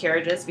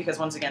miscarriages because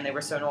once again they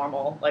were so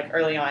normal, like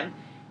early on,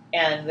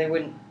 and they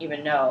wouldn't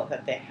even know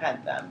that they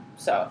had them.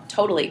 So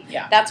Totally.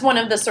 Yeah. That's one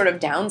of the sort of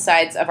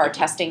downsides of our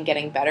testing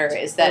getting better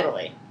is that,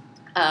 totally,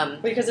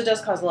 because it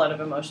does cause a lot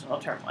of emotional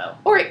turmoil.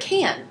 or it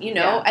can, you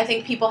know. Yeah. I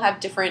think people have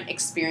different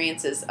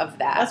experiences of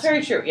that. That's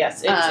very true.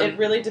 Yes, it Um,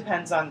 really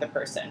depends on the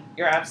person.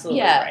 You're absolutely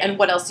Yeah, right. and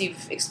what else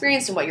you've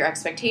experienced and what your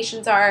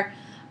expectations are.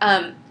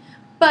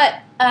 But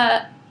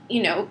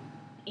you know,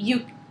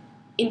 you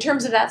in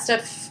terms of that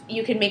stuff,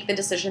 you can make the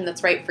decision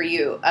that's right for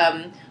you.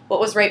 What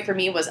was right for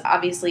me was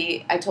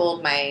obviously I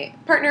told my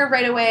partner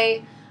right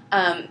away,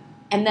 and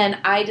then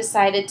I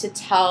decided to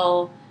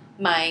tell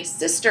my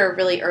sister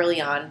really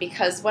early on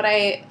because what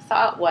I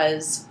thought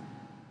was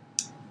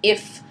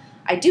if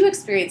I do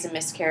experience a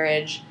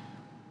miscarriage,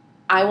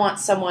 I want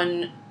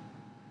someone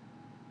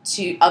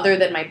to other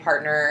than my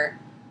partner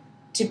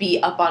to be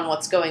up on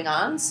what's going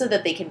on so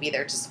that they can be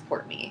there to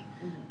support me.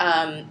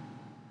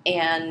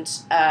 And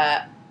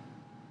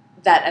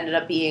that ended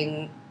up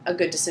being a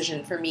good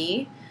decision for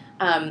me.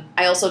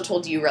 I also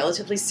told you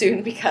relatively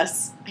soon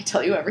because I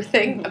tell you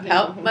everything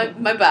about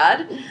my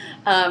bod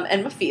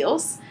and my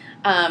feels.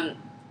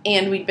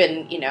 And we'd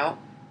been, you know,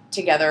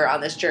 together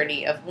on this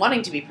journey of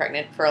wanting to be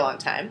pregnant for a long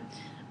time.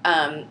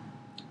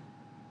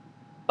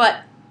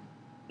 But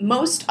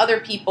most other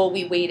people,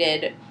 we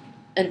waited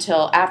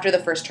until after the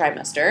first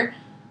trimester,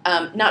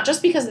 not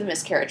just because of the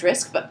miscarriage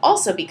risk, but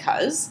also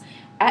because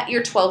at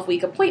your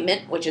 12-week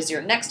appointment, which is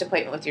your next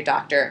appointment with your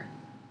doctor,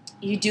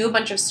 you do a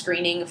bunch of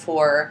screening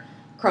for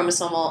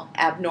chromosomal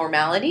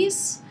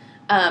abnormalities.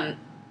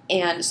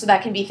 And so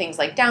that can be things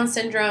like Down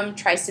syndrome,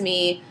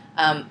 trisomy,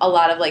 a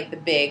lot of like the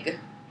big,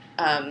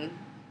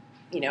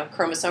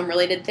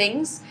 chromosome-related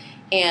things.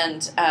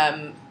 And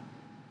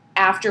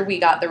after we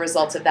got the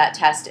results of that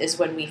test is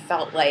when we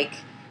felt like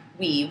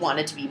we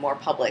wanted to be more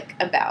public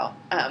about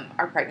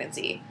our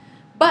pregnancy.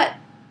 But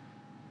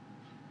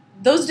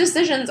those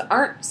decisions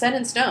aren't set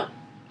in stone.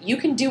 You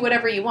can do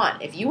whatever you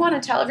want. If you want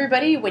to tell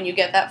everybody when you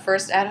get that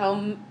first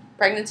at-home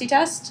pregnancy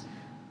test,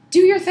 do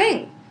your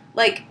thing.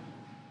 Like,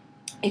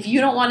 if you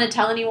don't want to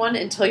tell anyone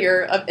until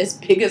you're as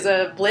big as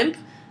a blimp,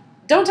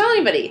 don't tell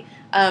anybody.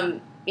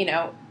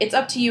 It's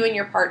up to you and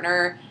your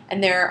partner,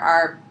 and there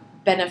are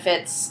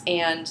benefits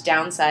and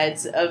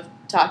downsides of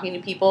talking to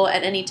people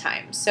at any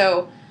time.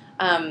 So,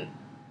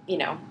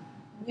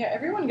 Yeah,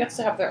 everyone gets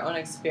to have their own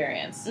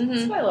experience. Mhm.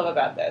 That's what I love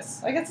about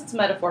this. I guess it's a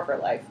metaphor for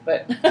life,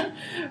 but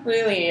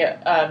really,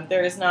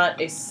 there is not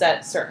a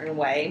set certain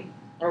way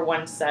or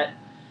one set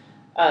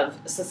of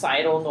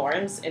societal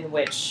norms in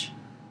which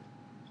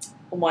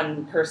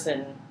one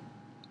person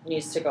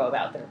needs to go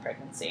about their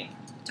pregnancy.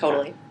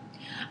 Totally.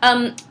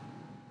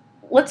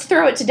 Let's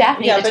throw it to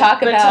Daphne to but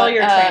talk about... tell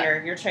your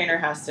trainer. Your trainer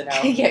has to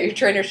know. Yeah, your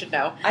trainer should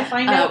know. I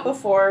find out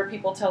before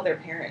people tell their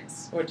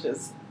parents, which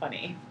is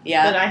funny.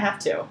 Yeah. But I have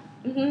to.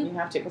 Mm-hmm. You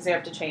have to, because they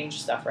have to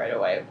change stuff right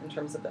away in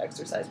terms of the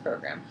exercise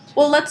program.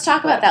 Well, let's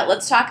talk about that.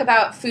 Let's talk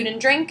about food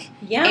and drink,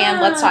 Yeah. and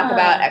let's talk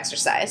about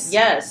exercise.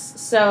 Yes.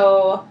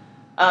 So,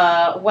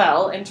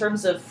 in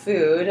terms of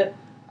food,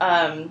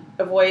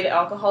 avoid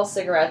alcohol,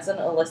 cigarettes, and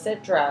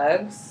illicit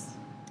drugs.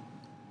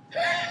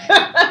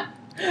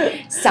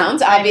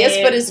 Sounds obvious,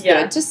 but is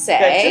good to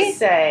say. Good to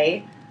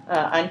say.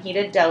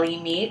 Unheated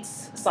deli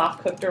meats,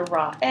 soft cooked or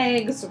raw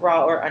eggs,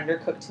 raw or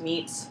undercooked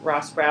meats,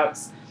 raw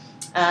sprouts.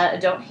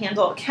 Don't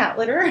handle cat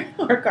litter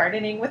or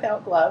gardening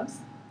without gloves.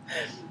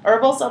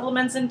 Herbal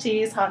supplements and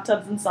teas, hot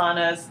tubs and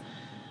saunas,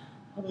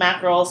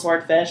 mackerel,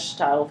 swordfish,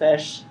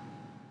 tilefish.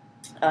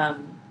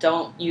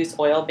 Don't use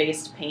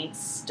oil-based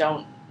paints.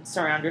 Don't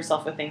surround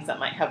yourself with things that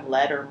might have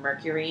lead or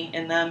mercury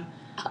in them.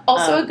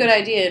 Also a good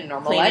idea in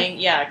normal life.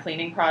 Yeah,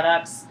 cleaning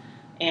products.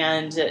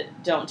 And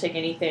don't take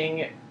any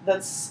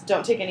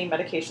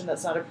medication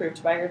that's not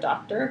approved by your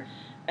doctor.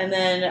 And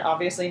then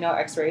obviously no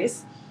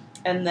x-rays.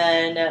 And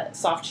then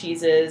soft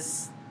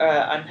cheeses,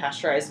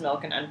 unpasteurized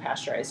milk, and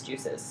unpasteurized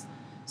juices.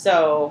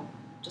 So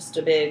just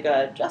a big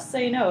just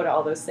say no to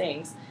all those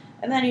things.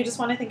 And then you just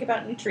want to think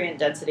about nutrient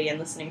density and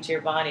listening to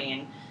your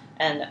body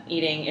and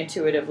eating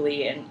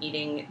intuitively and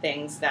eating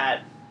things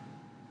that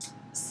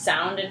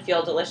sound and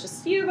feel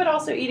delicious to you, but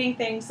also eating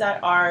things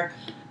that are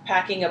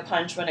packing a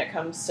punch when it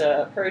comes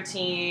to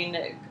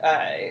protein,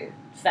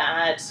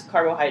 fat,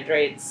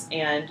 carbohydrates,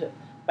 and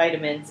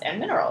vitamins and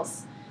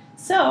minerals.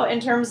 So in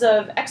terms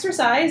of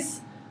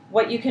exercise,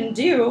 what you can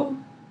do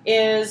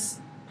is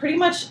pretty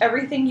much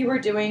everything you were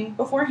doing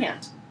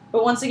beforehand.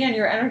 But once again,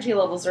 your energy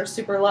levels are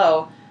super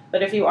low.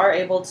 But if you are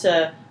able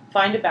to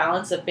find a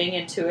balance of being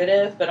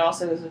intuitive, but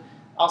also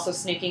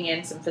sneaking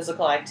in some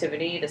physical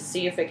activity to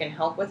see if it can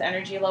help with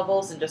energy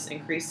levels and just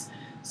increase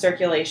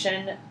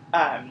circulation,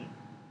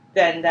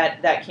 then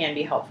that can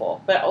be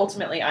helpful. But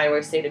ultimately, I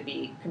always say to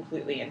be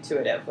completely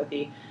intuitive with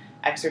the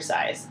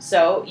exercise.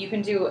 So you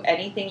can do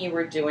anything you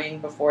were doing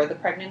before the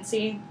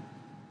pregnancy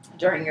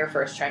during your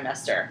first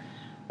trimester,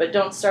 but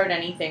don't start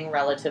anything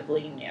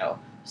relatively new.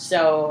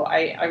 So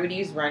I would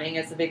use running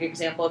as a big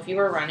example. If you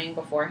were running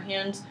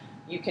beforehand,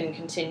 you can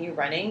continue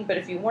running, but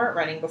if you weren't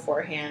running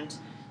beforehand,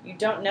 you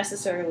don't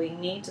necessarily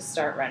need to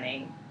start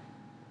running.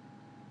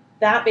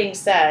 That being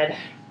said,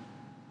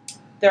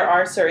 there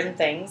are certain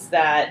things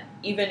that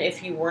even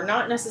if you were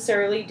not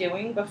necessarily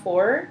doing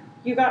before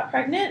you got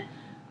pregnant,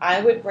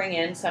 I would bring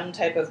in some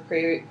type of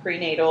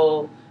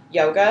prenatal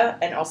yoga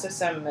and also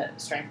some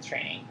strength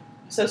training.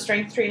 So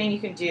strength training, you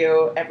can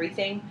do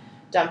everything.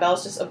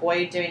 Dumbbells, just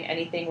avoid doing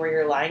anything where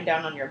you're lying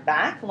down on your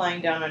back,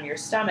 lying down on your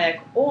stomach,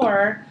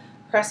 or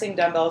pressing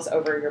dumbbells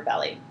over your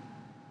belly.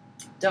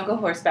 Don't go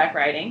horseback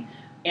riding,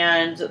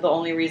 and the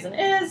only reason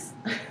is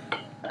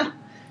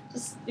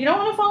just you don't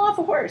want to fall off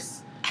a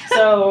horse.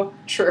 So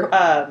True.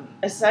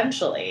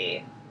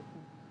 Essentially,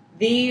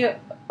 the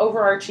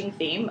overarching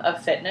theme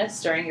of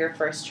fitness during your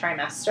first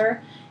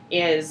trimester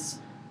is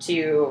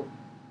to,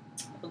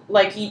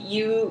 like,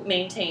 you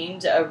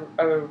maintained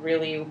a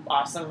really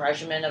awesome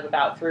regimen of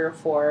about 3 or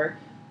 4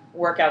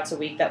 workouts a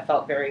week that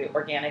felt very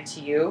organic to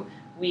you.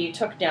 We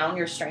took down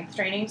your strength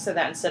training so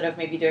that instead of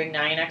maybe doing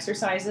 9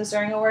 exercises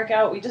during a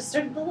workout, we just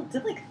did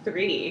like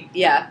 3.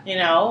 Yeah.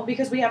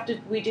 Because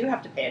we do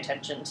have to pay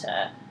attention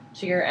to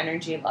your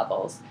energy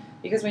levels,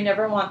 because we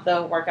never want the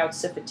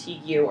workouts to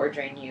fatigue you or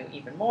drain you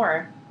even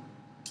more.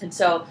 And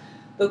so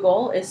the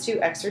goal is to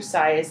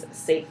exercise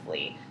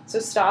safely. So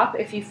stop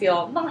if you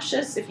feel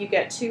nauseous, if you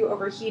get too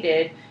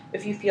overheated,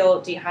 if you feel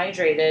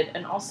dehydrated,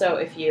 and also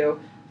if you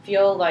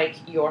feel like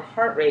your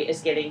heart rate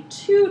is getting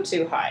too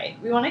high.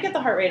 We want to get the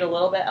heart rate a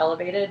little bit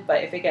elevated,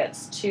 but if it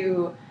gets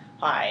too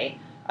high,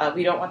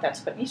 we don't want that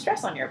to put any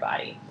stress on your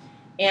body.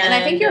 And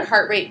I think your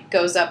heart rate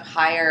goes up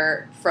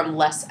higher from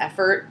less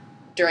effort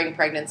during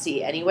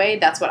pregnancy anyway.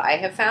 That's what I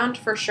have found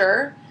for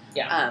sure.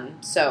 Yeah.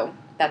 So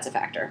that's a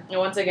factor. And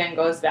once again,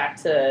 goes back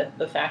to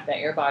the fact that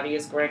your body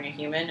is growing a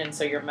human, and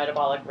so your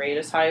metabolic rate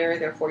is higher.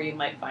 Therefore, you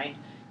might find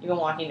even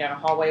walking down a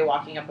hallway,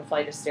 walking up a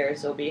flight of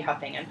stairs, you'll be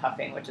huffing and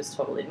puffing, which is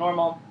totally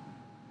normal.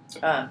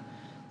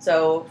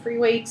 So free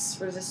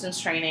weights, resistance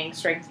training,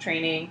 strength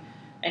training,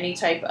 any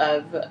type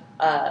of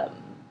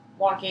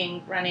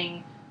walking,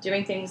 running,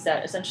 doing things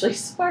that essentially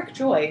spark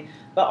joy,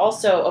 but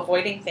also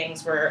avoiding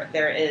things where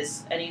there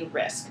is any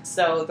risk.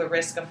 So the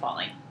risk of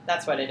falling,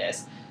 that's what it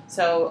is.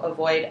 So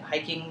avoid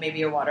hiking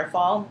maybe a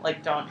waterfall,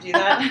 like don't do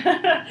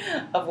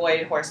that.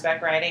 Avoid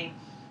horseback riding.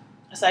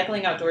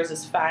 Cycling outdoors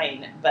is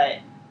fine, but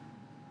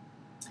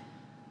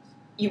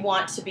you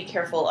want to be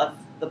careful of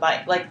the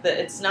bike.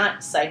 It's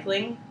not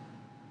cycling.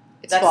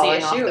 It's that's falling the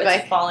issue. Off the it's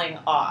bike. Falling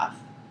off.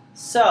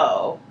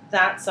 So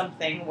that's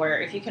something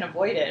where if you can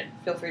avoid it,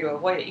 feel free to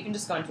avoid it. You can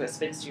just go into a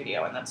spin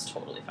studio, and that's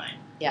totally fine.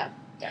 Yeah.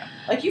 Yeah.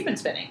 Like you've been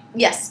spinning.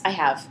 Yes, I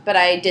have, but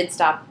I did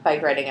stop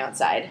bike riding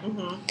outside.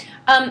 Mm-hmm.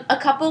 A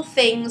couple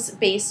things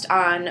based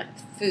on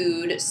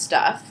food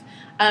stuff.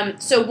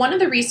 So one of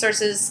the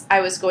resources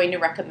I was going to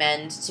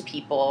recommend to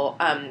people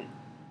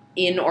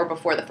in or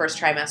before the first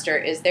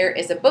trimester is there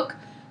is a book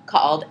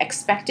called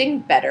Expecting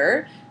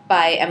Better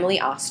by Emily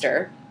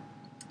Oster.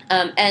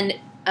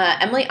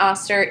 Emily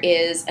Oster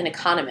is an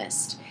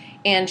economist,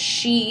 and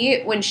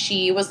she, when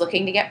she was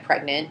looking to get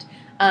pregnant,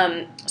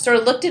 sort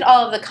of looked at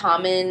all of the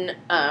common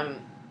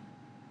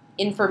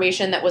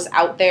information that was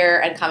out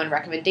there and common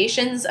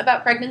recommendations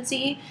about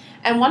pregnancy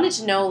and wanted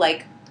to know,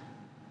 like,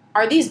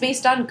 are these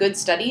based on good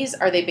studies?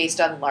 Are they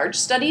based on large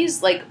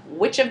studies? Like,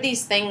 which of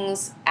these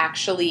things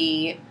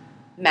actually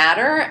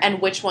matter and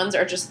which ones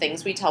are just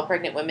things we tell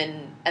pregnant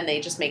women and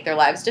they just make their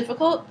lives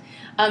difficult?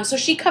 So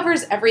she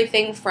covers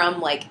everything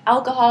from, like,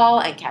 alcohol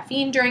and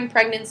caffeine during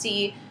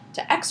pregnancy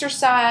to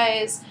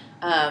exercise.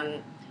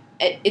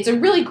 It's a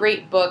really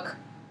great book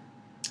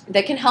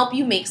that can help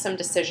you make some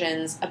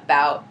decisions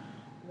about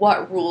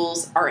what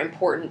rules are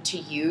important to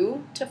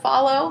you to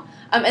follow.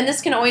 And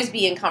this can always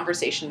be in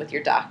conversation with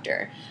your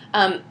doctor.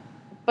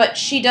 But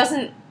she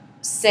doesn't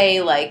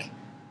say, like,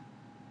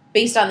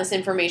 based on this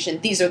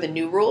information, these are the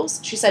new rules.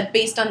 She said,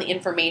 based on the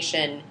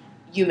information,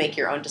 you make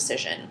your own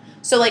decision.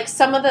 So, like,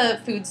 some of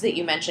the foods that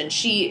you mentioned,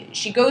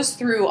 she goes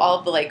through all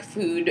of the, like,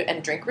 food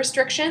and drink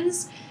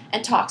restrictions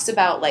and talks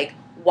about, like,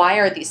 why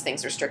are these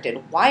things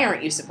restricted? Why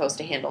aren't you supposed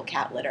to handle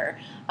cat litter?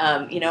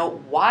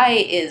 Why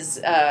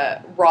is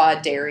raw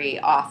dairy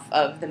off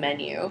of the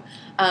menu?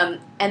 And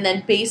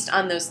then based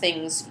on those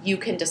things, you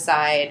can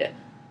decide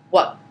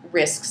what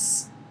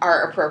risks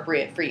are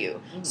appropriate for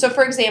you. Mm-hmm. So,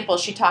 for example,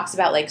 she talks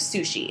about, like,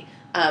 sushi.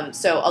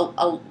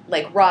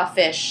 Like, raw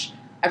fish,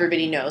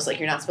 everybody knows, like,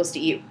 you're not supposed to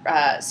eat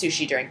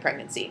sushi during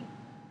pregnancy.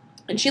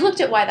 And she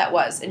looked at why that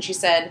was, and she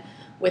said,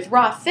 with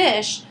raw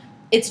fish,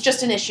 it's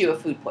just an issue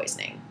of food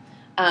poisoning.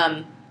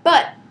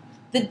 But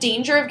the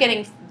danger of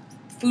getting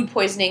food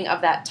poisoning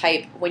of that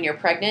type when you're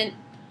pregnant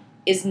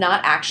is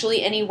not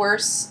actually any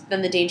worse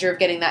than the danger of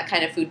getting that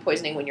kind of food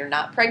poisoning when you're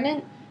not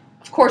pregnant.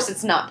 of course,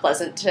 it's not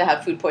pleasant to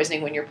have food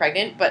poisoning when you're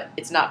pregnant, but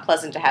it's not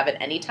pleasant to have it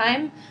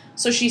anytime.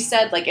 So she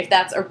said, like, if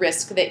that's a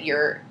risk that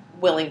you're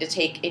willing to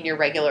take in your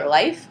regular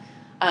life,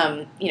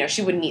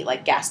 she wouldn't eat,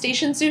 like, gas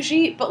station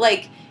sushi, but,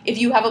 like, if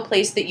you have a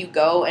place that you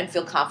go and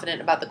feel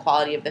confident about the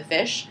quality of the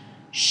fish,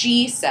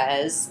 she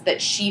says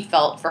that she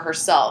felt for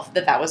herself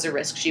that that was a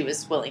risk she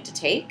was willing to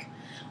take.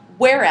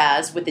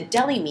 Whereas with the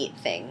deli meat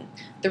thing,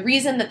 the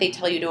reason that they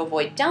tell you to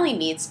avoid deli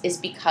meats is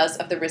because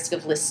of the risk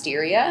of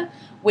listeria,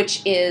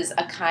 which is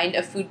a kind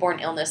of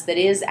foodborne illness that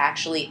is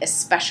actually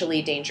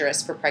especially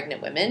dangerous for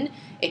pregnant women.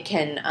 It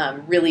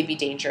can really be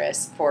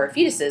dangerous for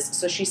fetuses.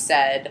 So she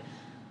said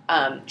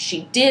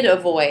she did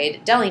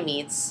avoid deli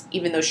meats,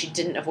 even though she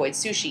didn't avoid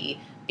sushi,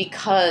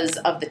 because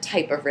of the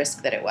type of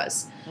risk that it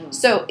was.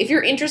 So if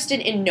you're interested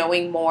in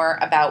knowing more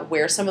about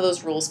where some of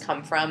those rules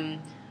come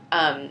from,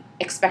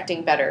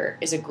 Expecting Better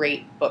is a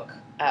great book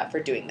for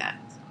doing that.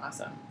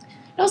 Awesome.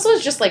 It also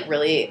is just, like,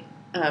 really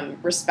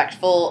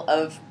respectful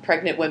of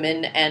pregnant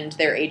women and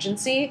their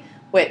agency,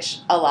 which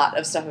a lot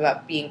of stuff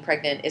about being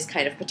pregnant is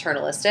kind of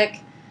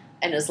paternalistic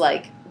and is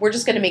like, we're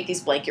just going to make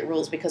these blanket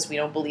rules because we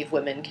don't believe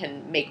women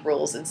can make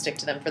rules and stick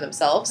to them for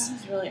themselves. That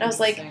is really and I was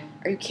like,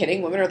 are you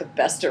kidding? Women are the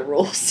best at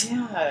rules.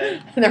 Yeah.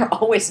 And they're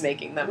always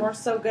making them. We're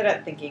so good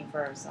at thinking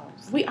for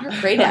ourselves. We are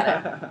great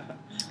at it.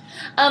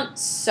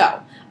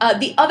 So,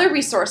 the other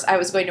resource I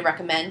was going to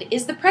recommend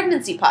is the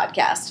Pregnancy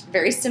Podcast,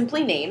 very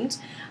simply named.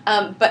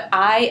 But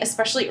I,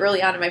 especially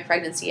early on in my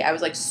pregnancy, I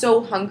was, like,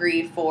 so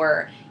hungry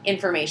for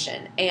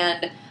information.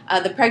 And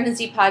the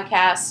Pregnancy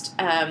Podcast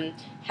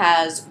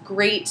has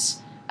great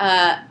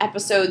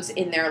episodes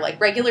in their, like,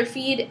 regular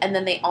feed, and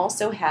then they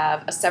also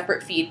have a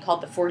separate feed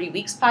called the 40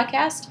 Weeks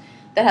Podcast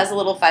that has a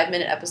little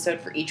 5-minute episode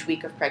for each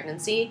week of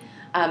pregnancy.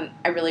 I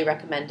really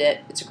recommend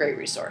it. It's a great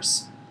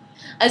resource.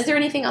 Is there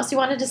anything else you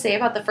wanted to say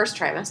about the first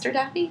trimester,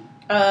 Daphne?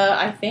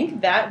 I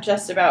think that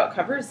just about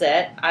covers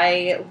it.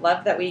 I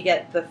love that we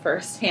get the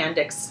first-hand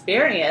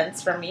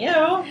experience from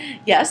you.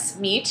 Yes,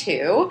 me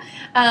too.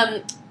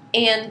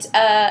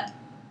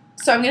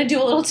 So I'm going to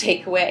do a little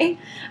takeaway.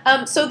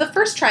 So the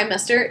first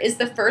trimester is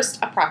the first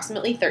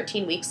approximately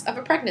 13 weeks of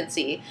a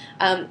pregnancy.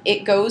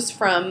 It goes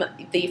from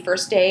the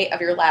first day of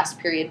your last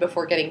period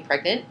before getting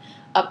pregnant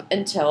up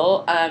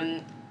until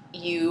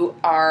you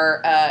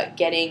are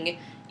getting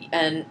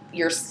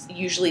your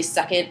usually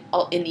second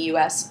in the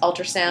U.S.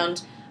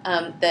 ultrasound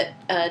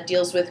that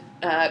deals with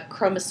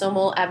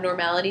chromosomal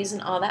abnormalities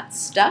and all that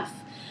stuff.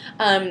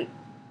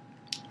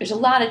 There's a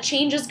lot of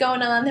changes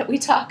going on that we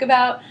talk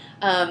about.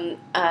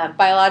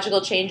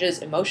 Biological changes,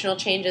 emotional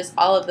changes,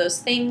 all of those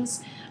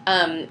things.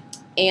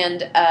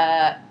 It's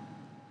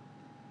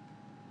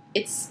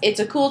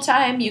a cool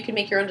time. You can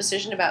make your own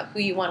decision about who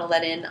you want to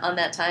let in on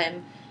that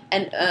time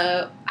and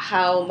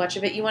how much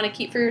of it you want to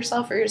keep for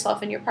yourself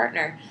and your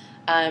partner.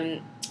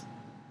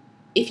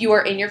 If you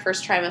are in your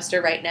first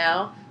trimester right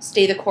now,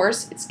 stay the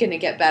course. It's going to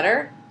get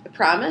better, I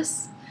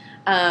promise.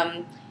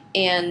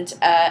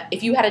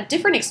 If you had a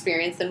different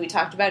experience than we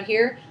talked about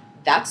here,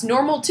 that's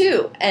normal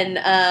too, and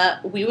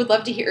we would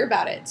love to hear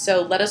about it.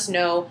 So let us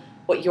know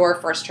what your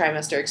first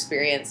trimester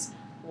experience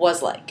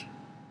was like.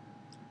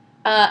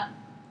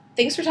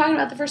 Thanks for talking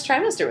about the first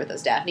trimester with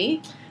us,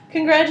 Daphne.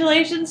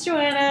 Congratulations,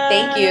 Joanna.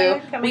 Thank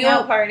you. Coming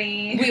out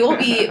party. We will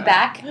be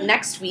back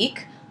next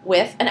week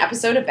with an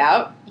episode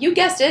about, you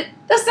guessed it,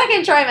 the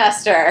second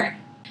trimester.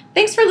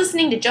 Thanks for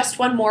listening to Just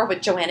One More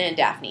with Joanna and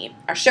Daphne.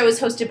 Our show is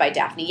hosted by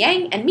Daphne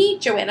Yang and me,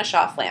 Joanna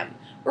Shaw-Flam.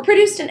 We're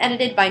produced and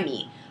edited by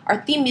me.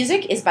 Our theme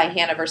music is by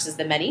Hannah vs.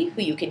 the Many,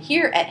 who you can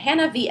hear at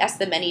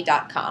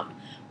hannahvsthemany.com.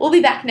 We'll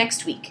be back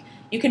next week.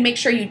 You can make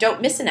sure you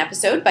don't miss an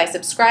episode by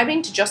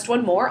subscribing to Just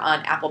One More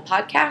on Apple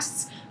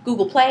Podcasts,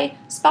 Google Play,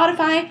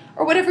 Spotify,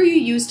 or whatever you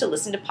use to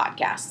listen to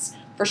podcasts.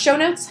 For show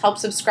notes, help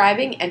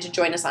subscribing, and to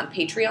join us on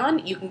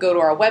Patreon, you can go to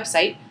our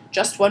website,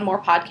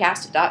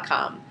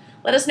 justonemorepodcast.com.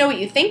 Let us know what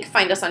you think.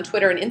 Find us on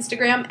Twitter and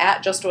Instagram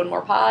at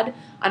JustOneMorePod,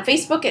 on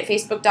Facebook at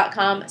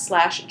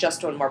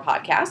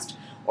facebook.com/JustOneMorePodcast,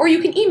 or you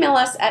can email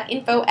us at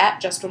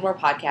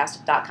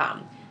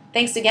info@justonemorepodcast.com.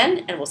 Thanks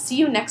again, and we'll see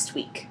you next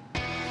week.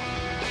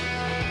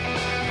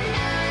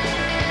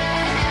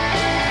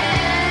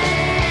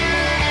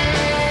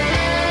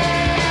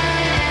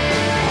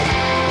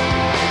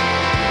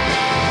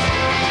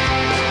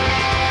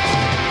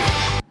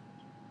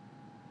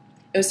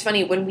 It was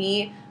funny when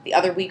we, the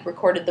other week,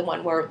 recorded the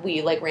one where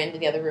we, like, ran to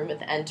the other room at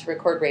the end to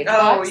record Rage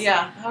Box. Oh,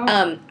 yeah.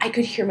 I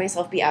could hear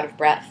myself be out of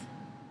breath.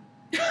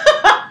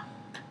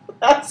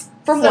 That's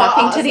from so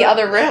walking awesome. to the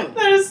other room.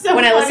 That is so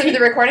When funny. I listened to the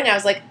recording, I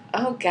was like,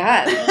 oh,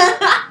 God.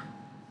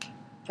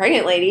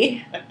 Pregnant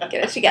lady.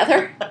 Get it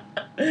together.